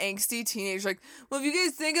sounds like an angsty teenager. Like, well, if you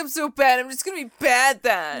guys think I'm so bad, I'm just gonna be bad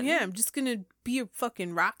then. Yeah, I'm just gonna be a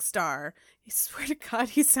fucking rock star. I swear to God,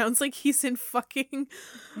 he sounds like he's in fucking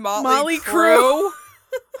Motley Crue.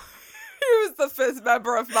 He was the 5th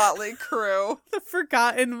member of Motley Crue. The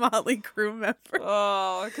forgotten Motley Crue member.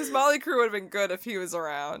 Oh, because Motley Crue would have been good if he was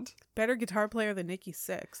around. Better guitar player than Nikki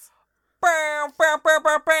Sixx. Bow, bow, bow,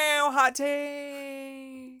 bow, bow. Hot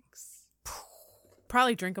takes.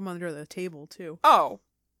 Probably drink them under the table, too. Oh,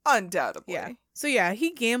 undoubtedly. Yeah. So yeah,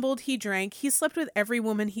 he gambled, he drank, he slept with every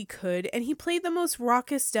woman he could, and he played the most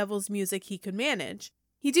raucous devil's music he could manage.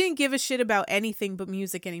 He didn't give a shit about anything but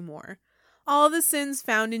music anymore. All the sins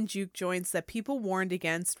found in juke joints that people warned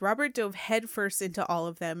against, Robert dove headfirst into all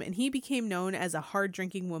of them, and he became known as a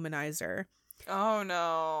hard-drinking womanizer. Oh,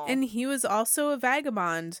 no. And he was also a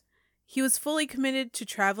vagabond. He was fully committed to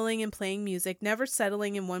traveling and playing music, never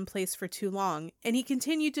settling in one place for too long, and he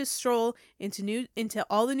continued to stroll into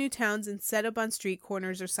all the new towns and set up on street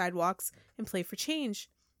corners or sidewalks and play for change.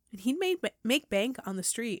 And he'd make bank on the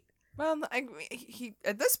street. Well, he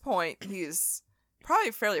at this point, he's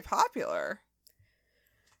probably fairly popular.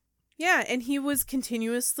 Yeah, and he was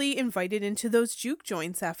continuously invited into those juke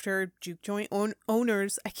joints after juke joint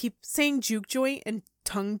owners. I keep saying juke joint and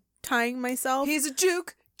tongue-tying myself. He's a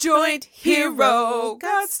juke joint hero,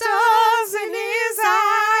 got stars in his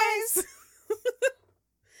eyes.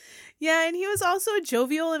 Yeah, and he was also a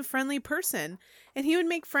jovial and friendly person, and he would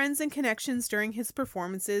make friends and connections during his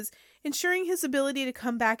performances, ensuring his ability to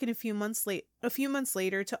come back in a few months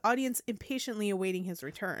later to audience impatiently awaiting his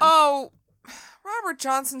return. Oh, Robert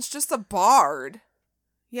Johnson's just a bard.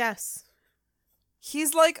 Yes.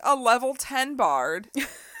 He's like a level 10 bard.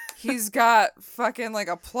 He's got fucking like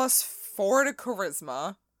a +4 to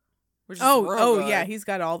charisma, which is real good. Yeah, he's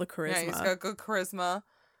got all the charisma. Yeah, he's got good charisma.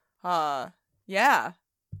 Yeah.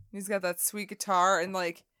 He's got that sweet guitar, and,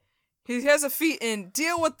 like, he has a feat in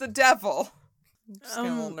Deal with the Devil. I'm just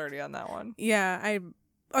getting a little nerdy on that one. Yeah, I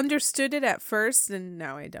understood it at first, and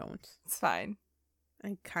now I don't. It's fine.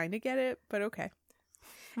 I kind of get it, but okay.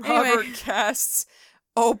 Robert casts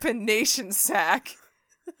Open Nation Sack.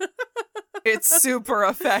 It's super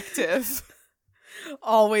effective.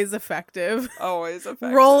 Always effective. Always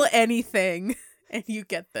effective. Roll anything, and you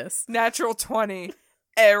get this. Natural 20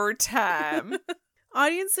 every time.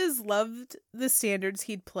 Audiences loved the standards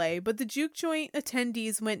he'd play, but the juke joint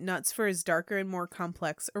attendees went nuts for his darker and more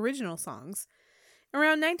complex original songs.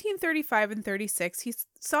 Around 1935 and 36, he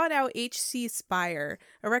sought out H.C. Spire,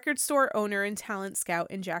 a record store owner and talent scout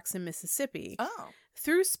in Jackson, Mississippi. Oh.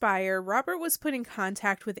 Through Spire, Robert was put in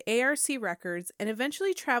contact with ARC Records and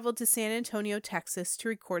eventually traveled to San Antonio, Texas to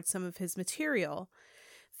record some of his material.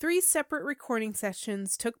 3 separate recording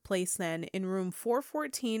sessions took place then in room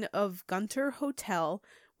 414 of Gunter Hotel,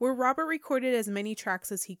 where Robert recorded as many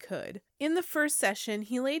tracks as he could. In the first session,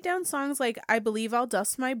 he laid down songs like I Believe I'll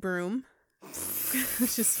Dust My Broom,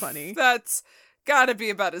 which is funny. That's gotta be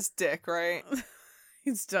about his dick, right?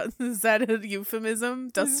 Is that a euphemism?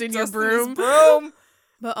 Dusting your broom? His broom.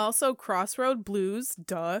 But also Crossroad Blues,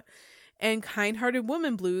 duh, and Kind-Hearted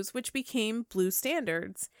Woman Blues, which became blues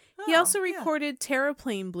standards. He also recorded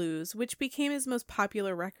Terraplane Blues, which became his most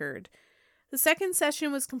popular record. The second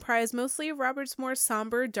session was comprised mostly of Robert's more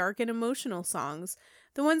somber, dark, and emotional songs,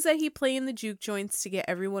 the ones that he played in the juke joints to get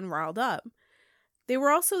everyone riled up. They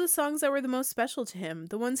were also the songs that were the most special to him,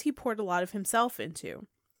 the ones he poured a lot of himself into.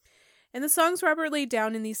 And the songs Robert laid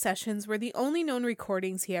down in these sessions were the only known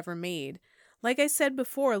recordings he ever made. Like I said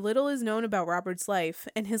before, little is known about Robert's life,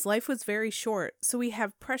 and his life was very short, so we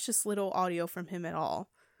have precious little audio from him at all.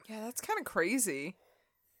 Yeah, that's kind of crazy.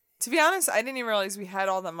 To be honest, I didn't even realize we had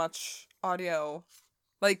all that much audio,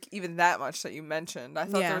 like even that much that you mentioned. I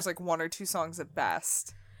thought there was like 1 or 2 songs at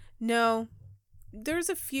best. No, there's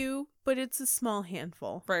a few, but it's a small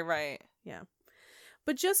handful. Right. Yeah.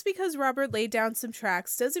 But just because Robert laid down some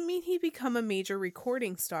tracks doesn't mean he become a major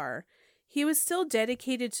recording star. He was still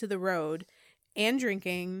dedicated to the road, and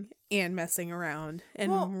drinking, and messing around,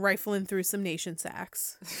 and rifling through some nation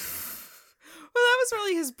sacks. Well, that was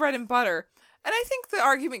really his bread and butter. And I think the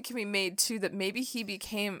argument can be made, too, that maybe he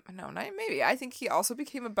became... No, not maybe. I think he also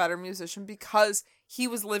became a better musician because he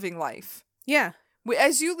was living life. Yeah.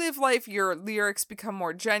 As you live life, your lyrics become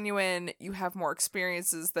more genuine. You have more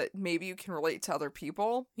experiences that maybe you can relate to other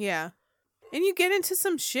people. Yeah. And you get into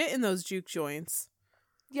some shit in those juke joints.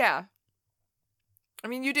 Yeah. I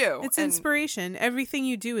mean, you do. It's inspiration. Everything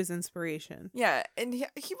you do is inspiration. Yeah, and he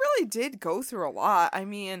really did go through a lot. I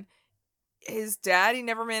mean, his dad, he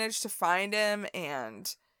never managed to find him,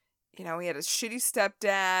 and, you know, he had a shitty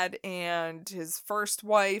stepdad, and his first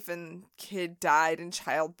wife and kid died in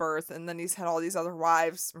childbirth, and then he's had all these other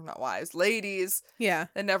ladies. Yeah.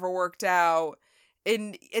 That never worked out.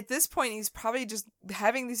 And at this point, he's probably just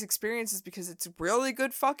having these experiences because it's really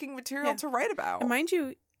good fucking material to write about. And mind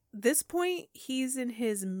you, this point, he's in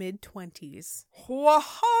his mid-20s.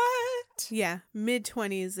 What? Yeah,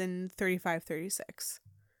 mid-20s and 35, 36.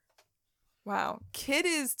 Wow. Kid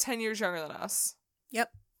is 10 years younger than us.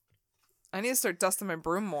 Yep. I need to start dusting my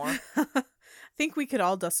broom more. I think we could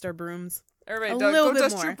all dust our brooms. Everybody, go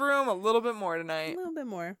dust your broom a little bit more tonight. A little bit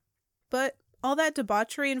more. But all that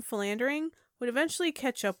debauchery and philandering would eventually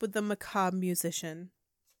catch up with the macabre musician.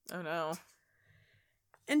 Oh, no.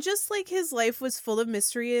 And just like his life was full of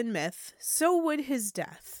mystery and myth, so would his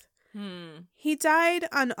death. He died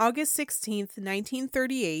on August 16th,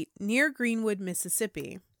 1938, near Greenwood,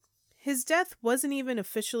 Mississippi. His death wasn't even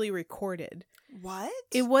officially recorded. What?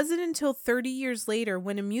 It wasn't until 30 years later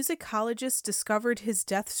when a musicologist discovered his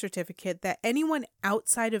death certificate that anyone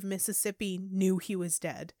outside of Mississippi knew he was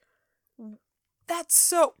dead. That's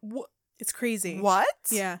so... It's crazy. What?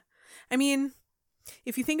 Yeah. I mean,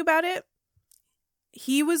 if you think about it,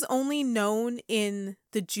 he was only known in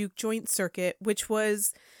the juke joint circuit, which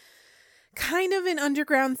was kind of an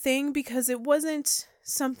underground thing because it wasn't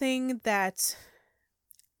something that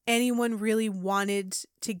anyone really wanted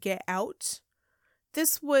to get out.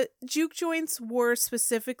 Juke joints were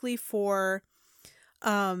specifically for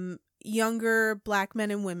younger black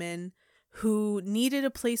men and women who needed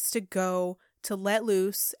a place to go to let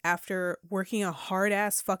loose after working a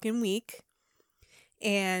hard-ass fucking week,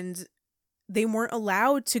 and they weren't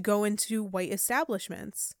allowed to go into white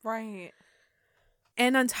establishments. Right.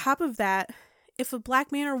 And on top of that, if a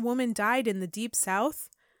black man or woman died in the Deep South,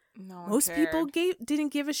 most people didn't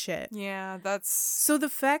give a shit. Yeah, that's... So the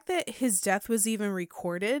fact that his death was even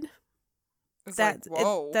recorded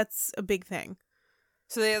Whoa. That's a big thing.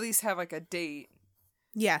 So they at least have like a date.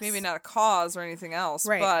 Yes. Maybe not a cause or anything else,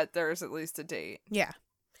 right. but there's at least a date. Yeah.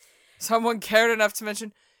 Someone cared enough to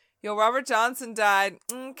mention, yo, Robert Johnson died.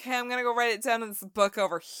 Okay, I'm going to go write it down in this book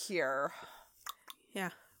over here. Yeah.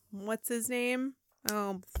 What's his name?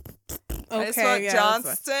 Oh, I just wrote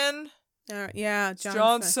Johnston. Yeah,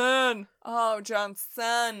 Johnson. Oh,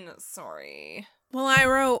 Johnson. Sorry. Well, I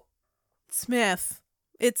wrote Smith.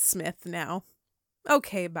 It's Smith now.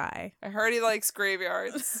 Okay, bye. I heard he likes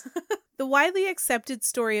graveyards. The widely accepted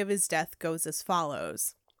story of his death goes as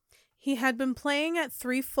follows. He had been playing at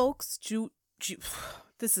Three Folks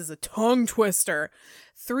this is a tongue twister.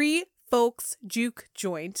 Three Folks Juke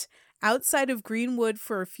Joint outside of Greenwood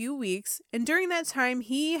for a few weeks, and during that time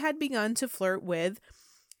he had begun to flirt with,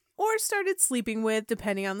 or started sleeping with,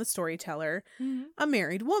 depending on the storyteller, a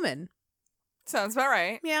married woman. Sounds about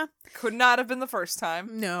right. Yeah. Could not have been the first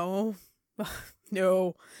time. No.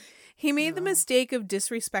 No. He made the mistake of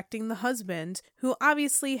disrespecting the husband, who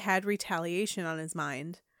obviously had retaliation on his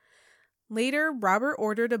mind. Later, Robert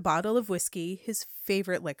ordered a bottle of whiskey, his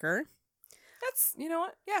favorite liquor. That's, you know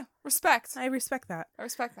what? Yeah, respect. I respect that. I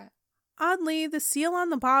respect that. Oddly, the seal on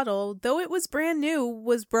the bottle, though it was brand new,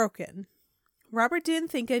 was broken. Robert didn't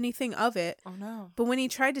think anything of it. Oh, no. But when he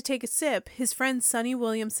tried to take a sip, his friend Sonny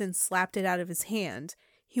Williamson slapped it out of his hand.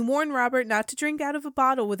 He warned Robert not to drink out of a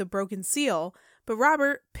bottle with a broken seal, but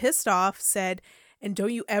Robert, pissed off, said, "And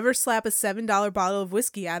don't you ever slap a $7 bottle of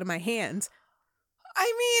whiskey out of my hand."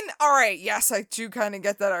 I mean, all right, yes, I do kind of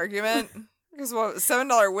get that argument. Because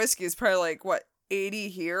 $7 whiskey is probably like, what, 80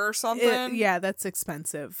 here or something? Yeah, that's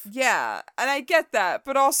expensive. Yeah, and I get that,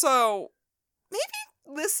 but also, maybe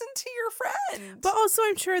listen to your friend. But also,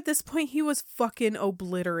 I'm sure at this point he was fucking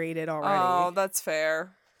obliterated already. Oh, that's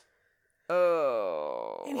fair.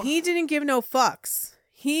 Oh. And he didn't give no fucks.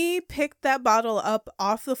 He picked that bottle up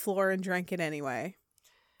off the floor and drank it anyway.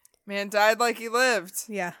 Man died like he lived.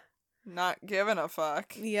 Yeah. Not giving a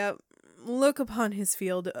fuck. Yep. Look upon his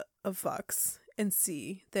field of fucks and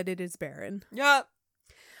see that it is barren. Yep.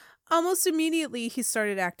 Almost immediately, he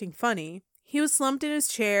started acting funny. He was slumped in his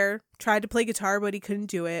chair, tried to play guitar, but he couldn't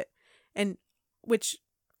do it. And which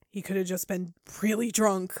he could have just been really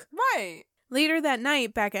drunk. Right. Later that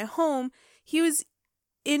night, back at home, he was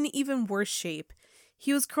in even worse shape.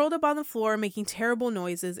 He was curled up on the floor, making terrible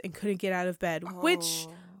noises, and couldn't get out of bed, which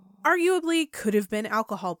arguably could have been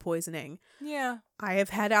alcohol poisoning. Yeah. I have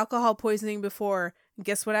had alcohol poisoning before.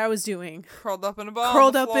 Guess what I was doing? Curled up in a ball.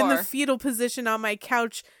 Curled up in the fetal position on my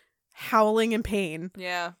couch, howling in pain.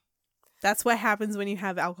 Yeah. That's what happens when you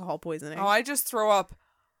have alcohol poisoning. Oh, I just throw up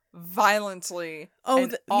violently. Oh,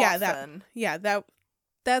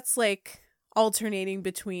 that's like alternating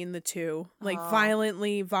between the two, like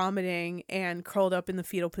violently vomiting and curled up in the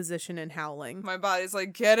fetal position and howling. My body's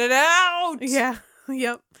like, get it out. Yeah.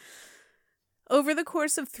 Yep. Over the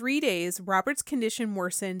course of 3 days, Robert's condition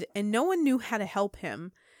worsened and no one knew how to help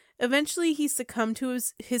him. Eventually, he succumbed to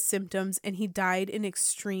his symptoms and he died in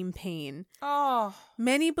extreme pain. Oh.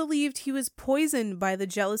 Many believed he was poisoned by the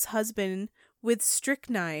jealous husband with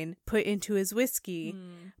strychnine put into his whiskey,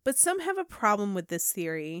 but some have a problem with this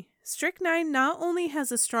theory. Strychnine not only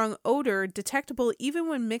has a strong odor detectable even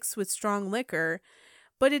when mixed with strong liquor,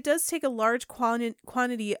 but it does take a large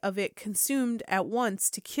quantity of it consumed at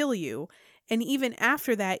once to kill you, and even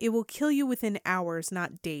after that, it will kill you within hours,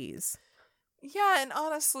 not days. Yeah, and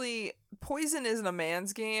honestly, poison isn't a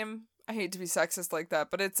man's game. I hate to be sexist like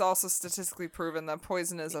that, but it's also statistically proven that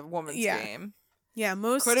poison is a woman's game. Yeah,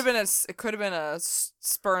 most it could have been a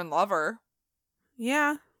spurn lover.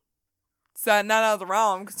 Yeah. It's not out of the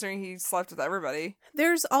realm considering he slept with everybody.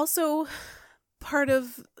 There's also part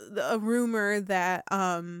of a rumor that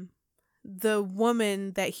the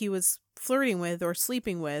woman that he was flirting with or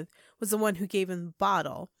sleeping with was the one who gave him the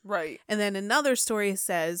bottle. Right. And then another story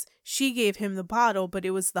says she gave him the bottle, but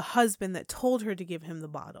it was the husband that told her to give him the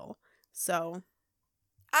bottle. So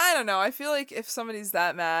I don't know. I feel like if somebody's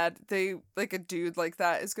that mad, a dude like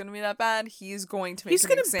that is going to be that bad. He's going to make an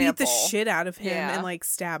example. He's going to beat the shit out of him and like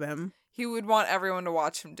stab him. He would want everyone to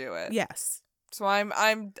watch him do it. Yes. So I'm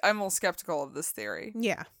a little skeptical of this theory.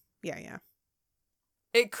 Yeah.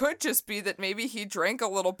 It could just be that maybe he drank a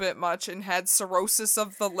little bit much and had cirrhosis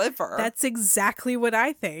of the liver. That's exactly what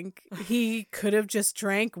I think. He could have just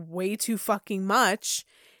drank way too fucking much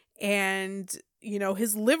and,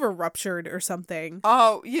 his liver ruptured or something.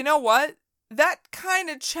 Oh, you know what? That kind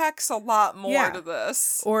of checks a lot more to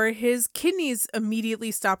this. Or his kidneys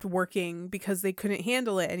immediately stopped working because they couldn't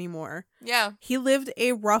handle it anymore. Yeah. He lived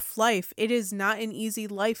a rough life. It is not an easy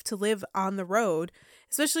life to live on the road.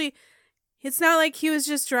 Especially, It's not like he was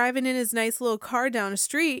just driving in his nice little car down a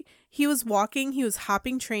street. He was walking, he was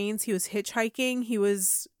hopping trains, he was hitchhiking, he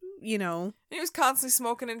was, you know. He was constantly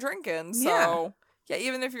smoking and drinking, so... Yeah,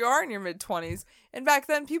 even if you are in your mid-20s. And back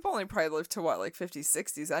then, people only probably lived to, what, like 50s,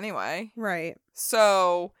 60s anyway? Right.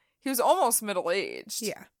 So, he was almost middle-aged.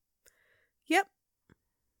 Yeah. Yep.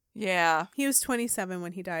 Yeah. He was 27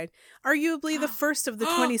 when he died. Arguably the first of the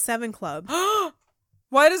 27 Club.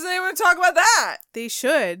 Why doesn't anyone talk about that? They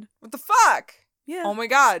should. What the fuck? Yeah. Oh my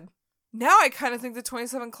god. Now I kind of think the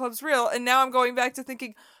 27 Club's real, and now I'm going back to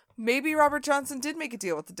thinking maybe Robert Johnson did make a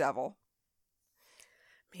deal with the devil.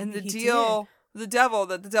 Maybe and the he deal... The devil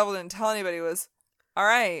didn't tell anybody was, all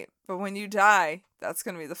right, but when you die, that's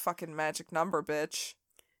going to be the fucking magic number, bitch.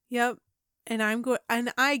 Yep. And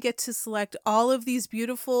I get to select all of these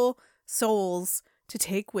beautiful souls to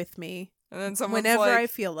take with me. And then someone's whenever like, I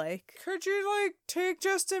feel like. Could you, take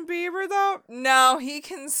Justin Bieber, though? No, he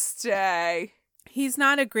can stay. He's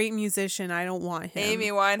not a great musician. I don't want him. Amy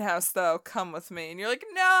Winehouse, though, come with me. And you're like,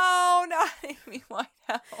 no, not Amy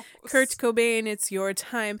Winehouse. Kurt Cobain, it's your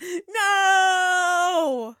time.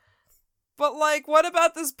 No! But, what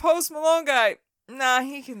about this Post Malone guy? Nah,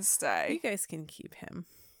 he can stay. You guys can keep him.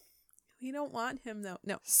 We don't want him, though.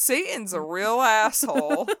 No. Satan's a real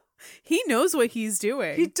asshole. He knows what he's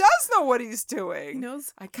doing. He does know what he's doing. He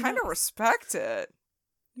knows. I kind of respect it.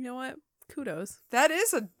 You know what? Kudos. That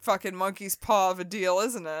is a fucking monkey's paw of a deal,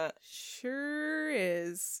 isn't it? Sure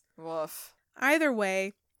is. Woof. Either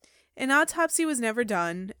way, an autopsy was never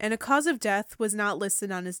done, and a cause of death was not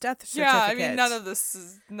listed on his death certificate. Yeah, I mean, none of this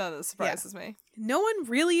surprises me. No one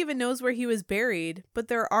really even knows where he was buried, but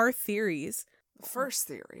there are theories. The first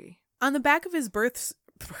theory. On the back of his birth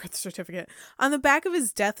certificate. On the back of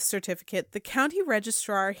his death certificate, the county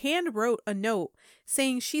registrar hand wrote a note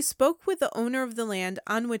saying she spoke with the owner of the land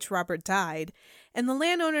on which Robert died, and the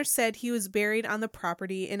landowner said he was buried on the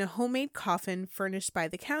property in a homemade coffin furnished by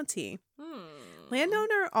the county.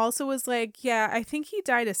 Landowner also was like, yeah, I think he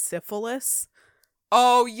died of syphilis.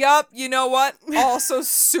 Oh, yup. You know what? Also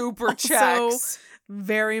super checks.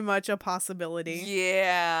 Very much a possibility.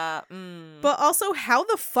 Yeah. But also, how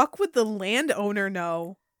the fuck would the landowner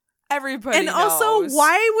know? Everybody knows. Also,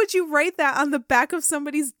 why would you write that on the back of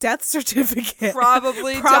somebody's death certificate?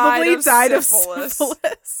 Probably died of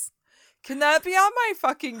syphilis. Can that be on my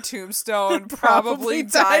fucking tombstone? Probably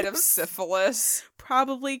died of syphilis.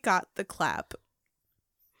 Probably got the clap.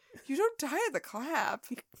 You don't die of the clap.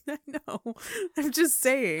 I know. I'm just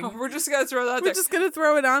saying. Oh, we're just going to throw that there. We're just going to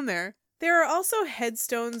throw it on there. There are also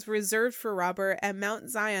headstones reserved for Robert at Mount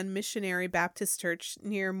Zion Missionary Baptist Church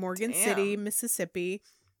near Morgan City, Mississippi,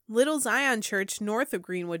 Little Zion Church north of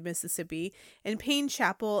Greenwood, Mississippi, and Payne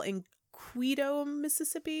Chapel in Quito,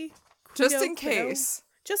 Mississippi. Just in case.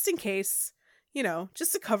 Just in case.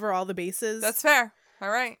 Just to cover all the bases. That's fair.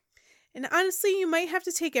 All right. And honestly, you might have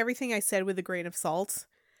to take everything I said with a grain of salt.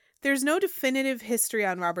 There's no definitive history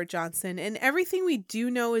on Robert Johnson, and everything we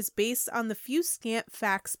do know is based on the few scant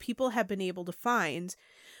facts people have been able to find.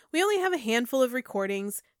 We only have a handful of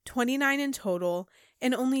recordings, 29 in total,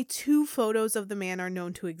 and only 2 photos of the man are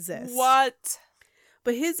known to exist. What?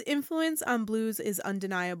 But his influence on blues is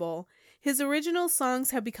undeniable. His original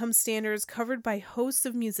songs have become standards covered by hosts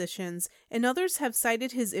of musicians, and others have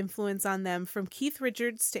cited his influence on them from Keith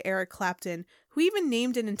Richards to Eric Clapton, who even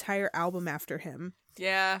named an entire album after him.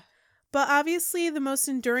 Yeah. But obviously, the most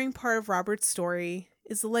enduring part of Robert's story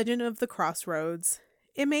is the legend of the Crossroads.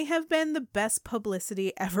 It may have been the best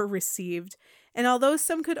publicity ever received, and although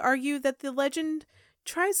some could argue that the legend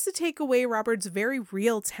tries to take away Robert's very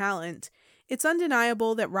real talent, it's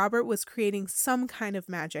undeniable that Robert was creating some kind of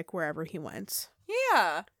magic wherever he went.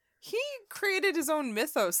 Yeah. He created his own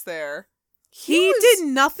mythos there. He did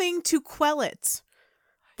nothing to quell it.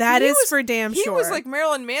 That is for damn sure. He was like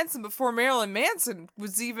Marilyn Manson before Marilyn Manson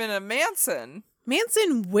was even a Manson.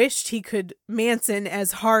 Manson wished he could Manson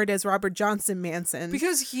as hard as Robert Johnson Manson.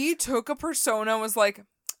 Because he took a persona and was like,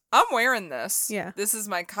 I'm wearing this. Yeah. This is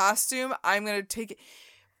my costume. I'm going to take it.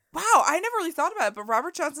 Wow, I never really thought about it, but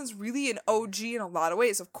Robert Johnson's really an OG in a lot of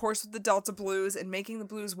ways. Of course, with the Delta Blues and making the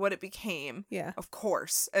blues what it became. Yeah. Of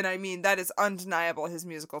course. And I mean, that is undeniable, his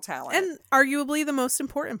musical talent. And arguably the most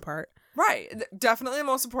important part. Right. Definitely the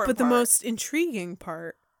most important part. But the most intriguing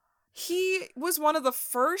part. He was one of the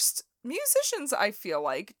first musicians, I feel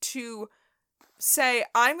like, to say,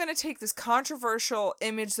 I'm going to take this controversial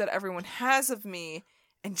image that everyone has of me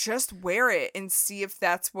and just wear it and see if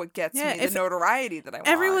that's what gets me the notoriety that I want.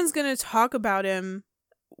 Everyone's going to talk about him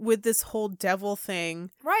with this whole devil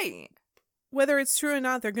thing. Right. Whether it's true or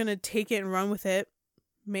not, they're going to take it and run with it.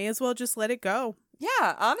 May as well just let it go.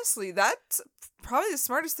 Yeah, honestly, that's probably the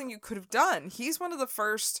smartest thing you could have done. He's one of the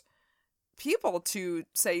first people to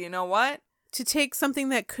say, you know what? To take something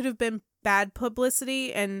that could have been bad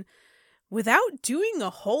publicity and without doing a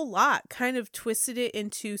whole lot, kind of twisted it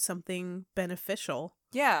into something beneficial.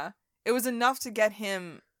 Yeah. It was enough to get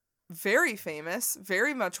him very famous,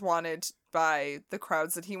 very much wanted by the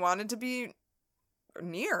crowds that he wanted to be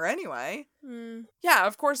near anyway. Yeah,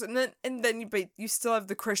 of course. And then but you still have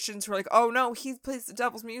the Christians who are like, oh no, he plays the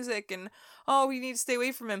devil's music and oh, we need to stay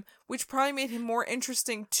away from him, which probably made him more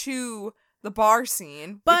interesting to the bar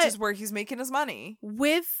scene, which is where he's making his money.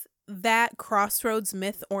 With that Crossroads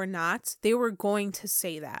myth or not, they were going to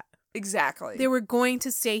say that. Exactly. They were going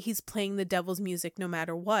to say he's playing the devil's music no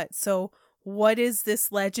matter what. So what is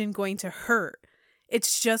this legend going to hurt?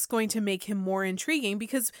 It's just going to make him more intriguing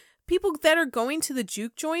because people that are going to the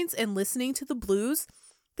juke joints and listening to the blues,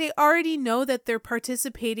 they already know that they're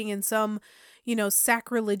participating in some,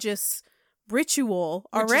 sacrilegious ritual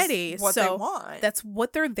already. Which is what they want. That's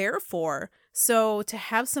what they're there for. So to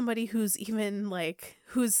have somebody who's even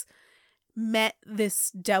who's met this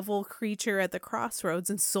devil creature at the crossroads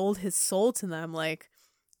and sold his soul to them,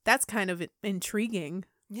 that's kind of intriguing.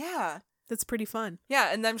 Yeah. That's pretty fun.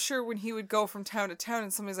 Yeah, and I'm sure when he would go from town to town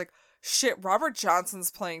and somebody's like, shit, Robert Johnson's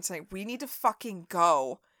playing tonight. We need to fucking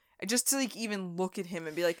go. And just to even look at him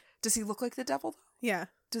and be like, does he look like the devil? Yeah.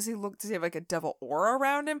 Does he have a devil aura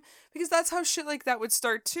around him? Because that's how shit like that would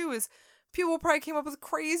start too, is people probably came up with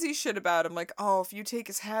crazy shit about him. Like, oh, if you take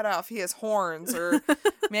his hat off, he has horns. Or,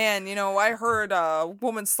 man, I heard a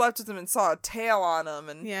woman slept with him and saw a tail on him.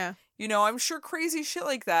 And, yeah. I'm sure crazy shit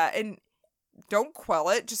like that. And don't quell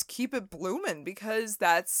it. Just keep it blooming because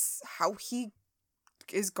that's how he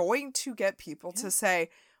is going to get people to say,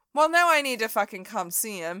 well, now I need to fucking come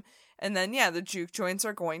see him. And then, yeah, the juke joints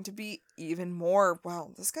are going to be even more,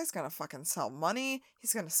 well, this guy's going to fucking sell money.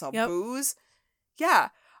 He's going to sell booze. Yeah.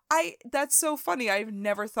 That's so funny. I've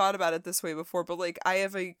never thought about it this way before, but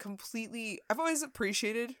I've always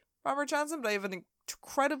appreciated Robert Johnson, but I have an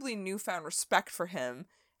incredibly newfound respect for him.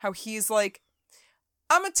 How he's like,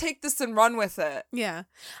 I'm gonna take this and run with it. Yeah.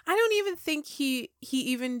 I don't even think he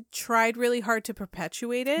even tried really hard to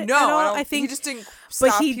perpetuate it. No, at all. I think he just didn't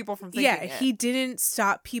stop people from thinking it. Yeah, he didn't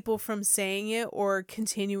stop people from saying it or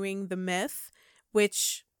continuing the myth,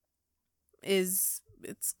 which it's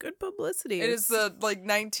good publicity. It is the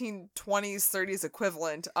 1920s, 30s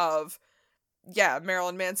equivalent of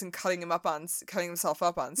Marilyn Manson cutting himself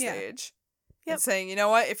up on stage. Yep. And saying, you know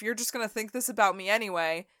what, if you're just going to think this about me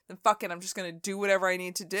anyway, then fuck it, I'm just going to do whatever I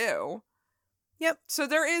need to do. Yep. So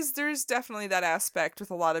there's definitely that aspect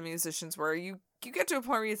with a lot of musicians where you get to a point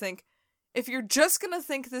where you think, if you're just going to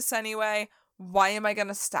think this anyway, why am I going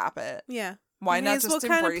to stop it? Yeah. Why not just embrace it?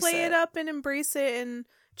 kind of play it up and embrace it and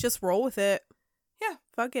just roll with it. Yeah.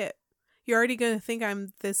 Fuck it. You're already going to think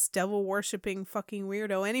I'm this devil worshipping fucking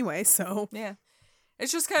weirdo anyway, so. Yeah.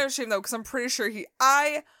 It's just kind of a shame though, because I'm pretty sure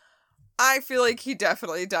I feel like he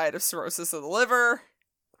definitely died of cirrhosis of the liver.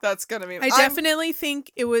 That's gonna be... I definitely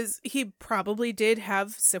think he probably did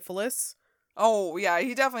have syphilis. Oh, yeah,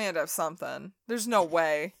 he definitely had to have something. There's no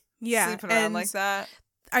way. Yeah. Sleeping around like that.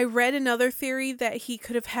 I read another theory that he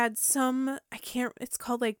could have had it's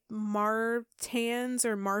called Marfan's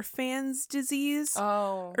or Marfan's disease.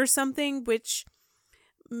 Oh. Or something, which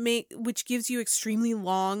gives you extremely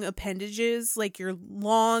long appendages, you're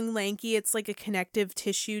long, lanky. It's like a connective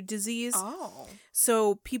tissue disease. Oh.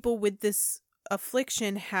 So people with this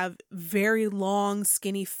affliction have very long,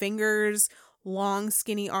 skinny fingers, long,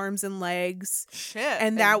 skinny arms and legs. Shit.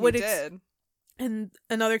 And that would and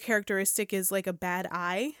another characteristic is a bad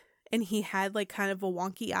eye, and he had kind of a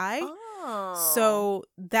wonky eye. Oh. So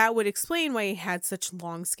that would explain why he had such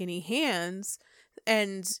long, skinny hands.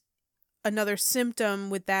 And another symptom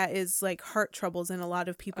with that is heart troubles, and a lot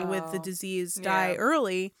of people with the disease die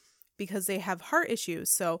early because they have heart issues.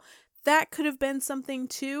 So that could have been something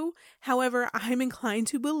too. However, I'm inclined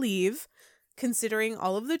to believe, considering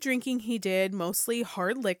all of the drinking he did, mostly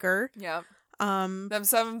hard liquor. Yeah. Them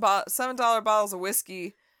 $7 bottles of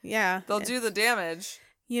whiskey. Yeah. They'll do the damage.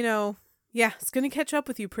 It's going to catch up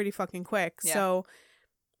with you pretty fucking quick. Yeah. So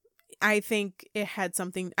I think it had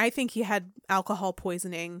something. I think he had alcohol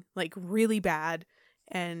poisoning, really bad,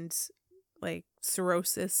 and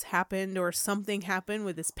cirrhosis happened or something happened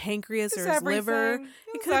with his pancreas or his liver.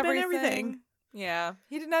 It could have been everything. Yeah.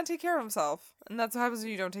 He did not take care of himself. And that's what happens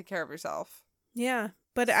when you don't take care of yourself. Yeah.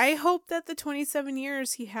 But I hope that the 27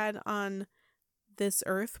 years he had on this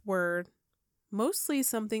earth were mostly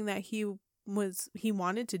something that he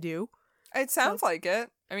wanted to do. It sounds like it.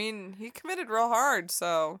 I mean, he committed real hard,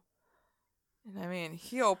 so And I mean,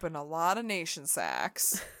 he opened a lot of nation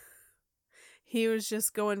sacks. He was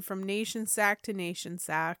just going from nation sack to nation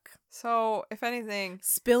sack. So, if anything,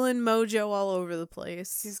 spilling mojo all over the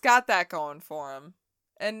place. He's got that going for him.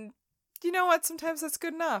 And you know what? Sometimes that's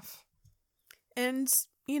good enough. And,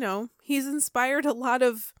 you know, he's inspired a lot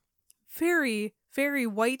of very, very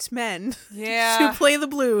white men to play the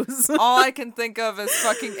blues. All I can think of is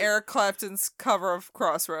fucking Eric Clapton's cover of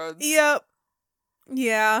Crossroads. Yep.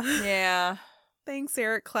 Yeah. Yeah. Thanks,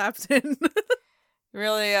 Eric Clapton.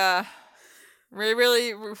 Really, we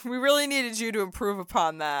really needed you to improve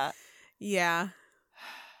upon that. Yeah.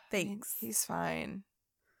 Thanks. He's fine.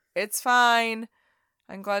 It's fine.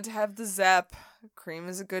 I'm glad to have the Zepp. Cream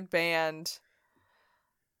is a good band.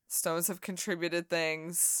 Stones have contributed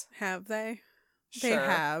things. Have they? Sure. They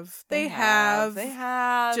have. They have. They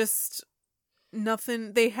have. Just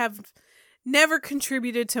nothing. They have never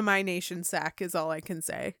contributed to my nation sack is all I can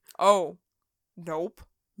say. Oh. Nope.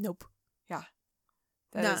 Nope. Yeah.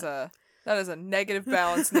 That is a negative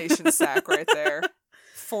balance nation sack right there.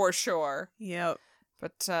 For sure. Yep.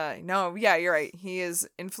 But no, yeah, you're right. He is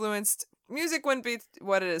influenced. Music wouldn't be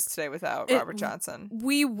what it is today without Robert Johnson.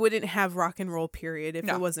 We wouldn't have rock and roll, period, if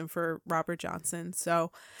it wasn't for Robert Johnson.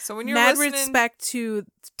 So when you're mad listening, respect to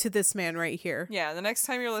this man right here. Yeah, the next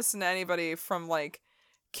time you're listening to anybody from like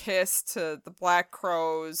Kiss to the Black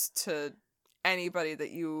Crowes to anybody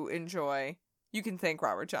that you enjoy, you can thank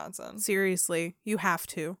Robert Johnson. Seriously, you have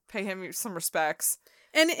to pay him some respects.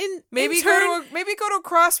 And maybe go to a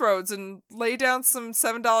Crossroads and lay down some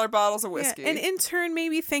 $7 bottles of whiskey. Yeah, and in turn,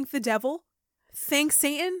 maybe thank the devil. Thank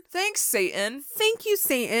Satan. Thanks, Satan. Thank you,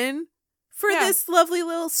 Satan, for this lovely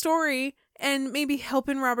little story and maybe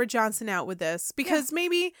helping Robert Johnson out with this. Because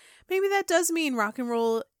maybe that does mean rock and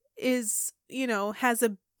roll is, you know, has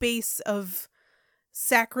a base of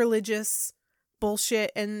sacrilegious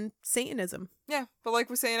bullshit and Satanism. Yeah, but like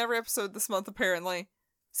we say in every episode this month, apparently,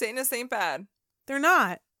 Satanists ain't bad. They're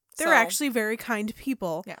not. They're actually very kind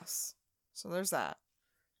people. Yes. So there's that.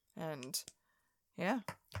 And yeah.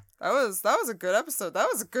 That was a good episode. That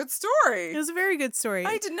was a good story. It was a very good story.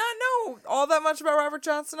 I did not know all that much about Robert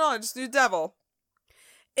Johnson at all. I just knew Devil.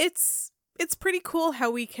 It's pretty cool how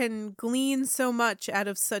we can glean so much out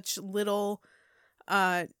of such little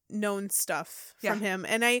known stuff from him.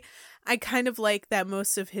 And I kind of like that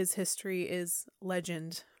most of his history is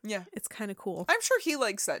legend. Yeah. It's kind of cool. I'm sure he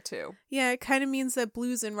likes that too. Yeah, it kind of means that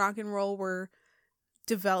blues and rock and roll were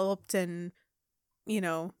developed and, you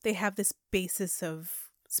know, they have this basis of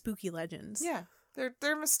spooky legends. Yeah.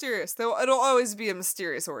 They're mysterious. It'll always be a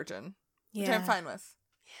mysterious origin. Yeah. Which I'm fine with.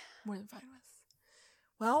 Yeah. More than fine with.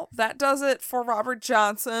 Well, that does it for Robert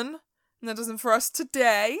Johnson. And that does it for us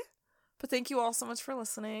today. But thank you all so much for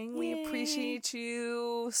listening. Yay. We appreciate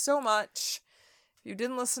you so much. If you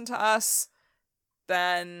didn't listen to us,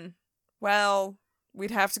 then, well,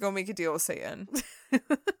 we'd have to go make a deal with Satan.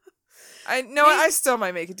 I still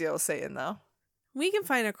might make a deal with Satan, though. We can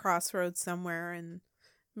find a Crossroads somewhere and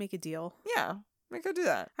make a deal. Yeah, we could do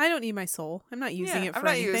that. I don't need my soul. I'm not using it for anything. I'm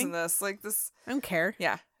not using this. Like this. I don't care.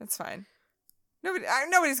 Yeah, it's fine.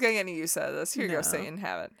 Nobody's getting any use out of this. Here you go, Satan.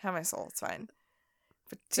 Have it. Have my soul. It's fine.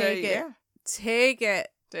 But take it. Yeah. Take it.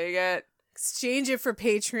 Take it. Exchange it for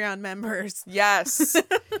Patreon members. Yes.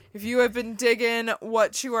 If you have been digging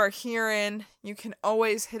what you are hearing, you can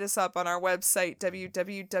always hit us up on our website,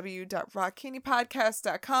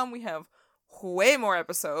 www.rockcandypodcast.com. We have way more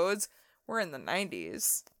episodes. We're in the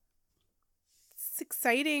 90s. It's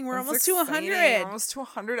exciting. We're almost to 100. We're almost to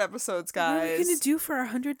 100 episodes, guys. What are we going to do for our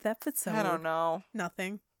 100th episode? I don't know.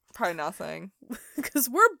 Nothing. Probably nothing. Because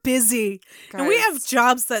we're busy. Guys. And we have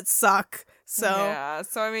jobs that suck. So yeah.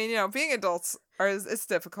 So, I mean, you know, being adults, it's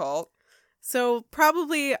difficult. So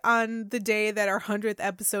probably on the day that our 100th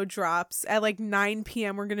episode drops at like 9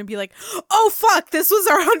 p.m., we're going to be like, oh, fuck, this was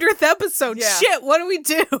our 100th episode. Yeah. Shit, what do we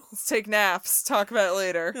do? Let's take naps. Talk about it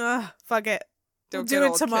later. Fuck it. Don't do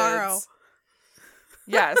it tomorrow. Kids.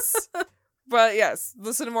 Yes. But yes,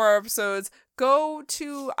 listen to more episodes. Go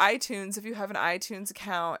to iTunes if you have an iTunes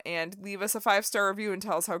account and leave us a 5-star review and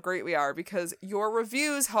tell us how great we are, because your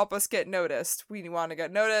reviews help us get noticed. We want to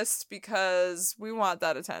get noticed because we want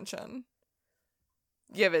that attention.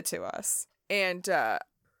 Give it to us. And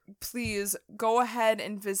please go ahead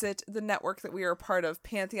and visit the network that we are a part of,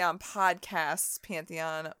 Pantheon Podcasts,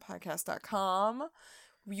 pantheonpodcast.com.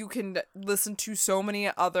 You can listen to so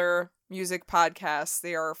many other music podcasts.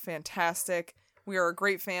 They are fantastic. We are a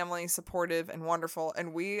great family, supportive and wonderful,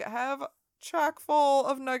 and we have chock full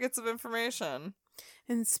of nuggets of information.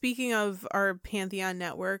 And speaking of our Pantheon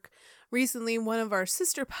network, Recently, one of our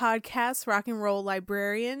sister podcasts, Rock and Roll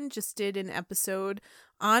Librarian, just did an episode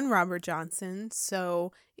on Robert Johnson.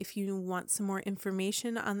 So if you want some more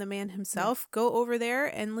information on the man himself, go over there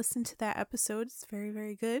and listen to that episode. It's very,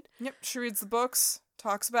 very good. Yep, she reads the books,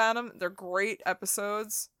 talks about them. They're great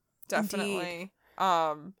episodes. Definitely.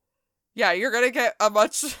 Indeed. Yeah, you're going to get a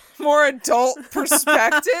much more adult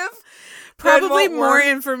perspective. Probably more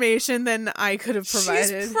information than I could have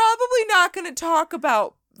provided. She's probably not going to talk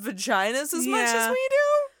about vaginas as much as we do.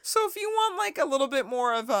 So if you want like a little bit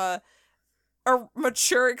more of a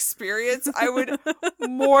mature experience, I would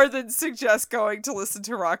more than suggest going to listen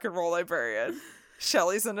to Rock and Roll Librarian.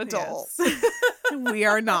 Shelley's an adult. Yes. We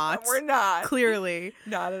are not. We're not. Clearly.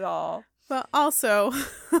 Not at all. But also,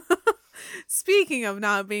 speaking of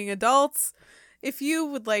not being adults, if you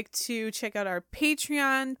would like to check out our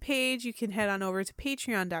Patreon page, you can head on over to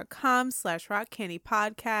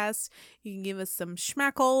patreon.com/rockcandypodcast. You can give us some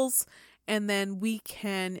schmeckles, and then we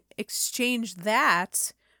can exchange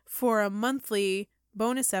that for a monthly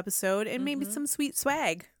bonus episode and maybe some sweet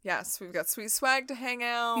swag. Yes, we've got sweet swag to hang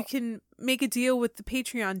out. You can make a deal with the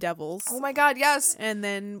Patreon devils. Oh my god, yes. And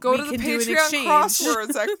then go to the Patreon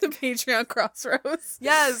crossroads. The Patreon crossroads.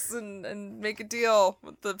 Yes, and make a deal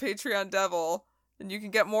with the Patreon devil. And you can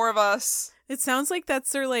get more of us. It sounds like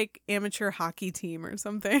that's their like amateur hockey team or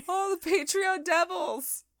something. Oh, the Patreon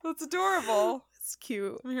devils. That's adorable. It's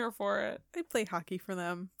cute. I'm here for it. I play hockey for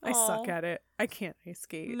them. I suck at it. I can't ice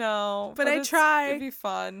skate. No. But I try. It'd be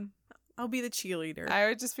fun. I'll be the cheerleader. I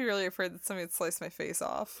would just be really afraid that somebody would slice my face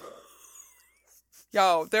off.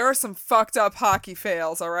 Yo, there are some fucked up hockey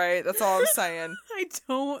fails, alright? That's all I'm saying. I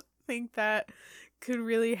don't think that could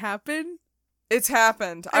really happen. It's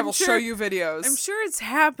happened. I will show you videos. I'm sure it's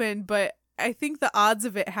happened, but I think the odds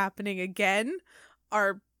of it happening again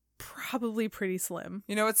are probably pretty slim.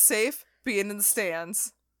 You know what's safe? Being in the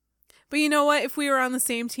stands. But you know what? If we were on the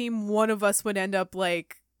same team, one of us would end up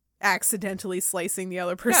like accidentally slicing the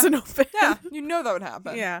other person open. Yeah, you know that would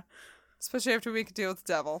happen. Yeah. Especially after we make a deal with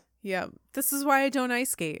the devil. Yeah. This is why I don't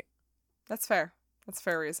ice skate. That's fair. That's a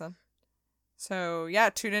fair reason. So yeah,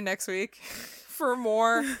 tune in next week for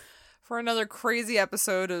another crazy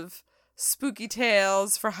episode of Spooky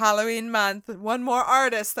Tales for Halloween month. One more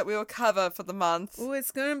artist that we will cover for the month. Ooh,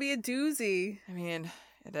 it's gonna be a doozy. I mean,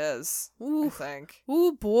 it is. Ooh. I think.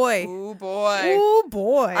 Ooh boy. Ooh boy. Ooh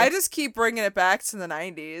boy. I just keep bringing it back to the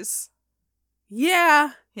 90s.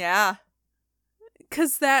 Yeah. Yeah.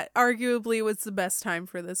 Because that arguably was the best time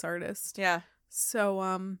for this artist. Yeah. So,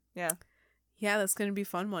 yeah. Yeah, that's gonna be a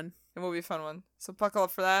fun one. It will be a fun one. So buckle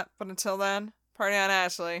up for that. But until then, party on,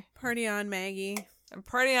 Ashley. Party on, Maggie. And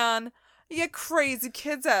party on, you crazy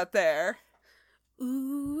kids out there.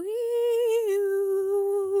 Ooh,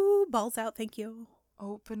 ooh, balls out, thank you.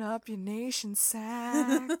 Open up your nation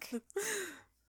sack.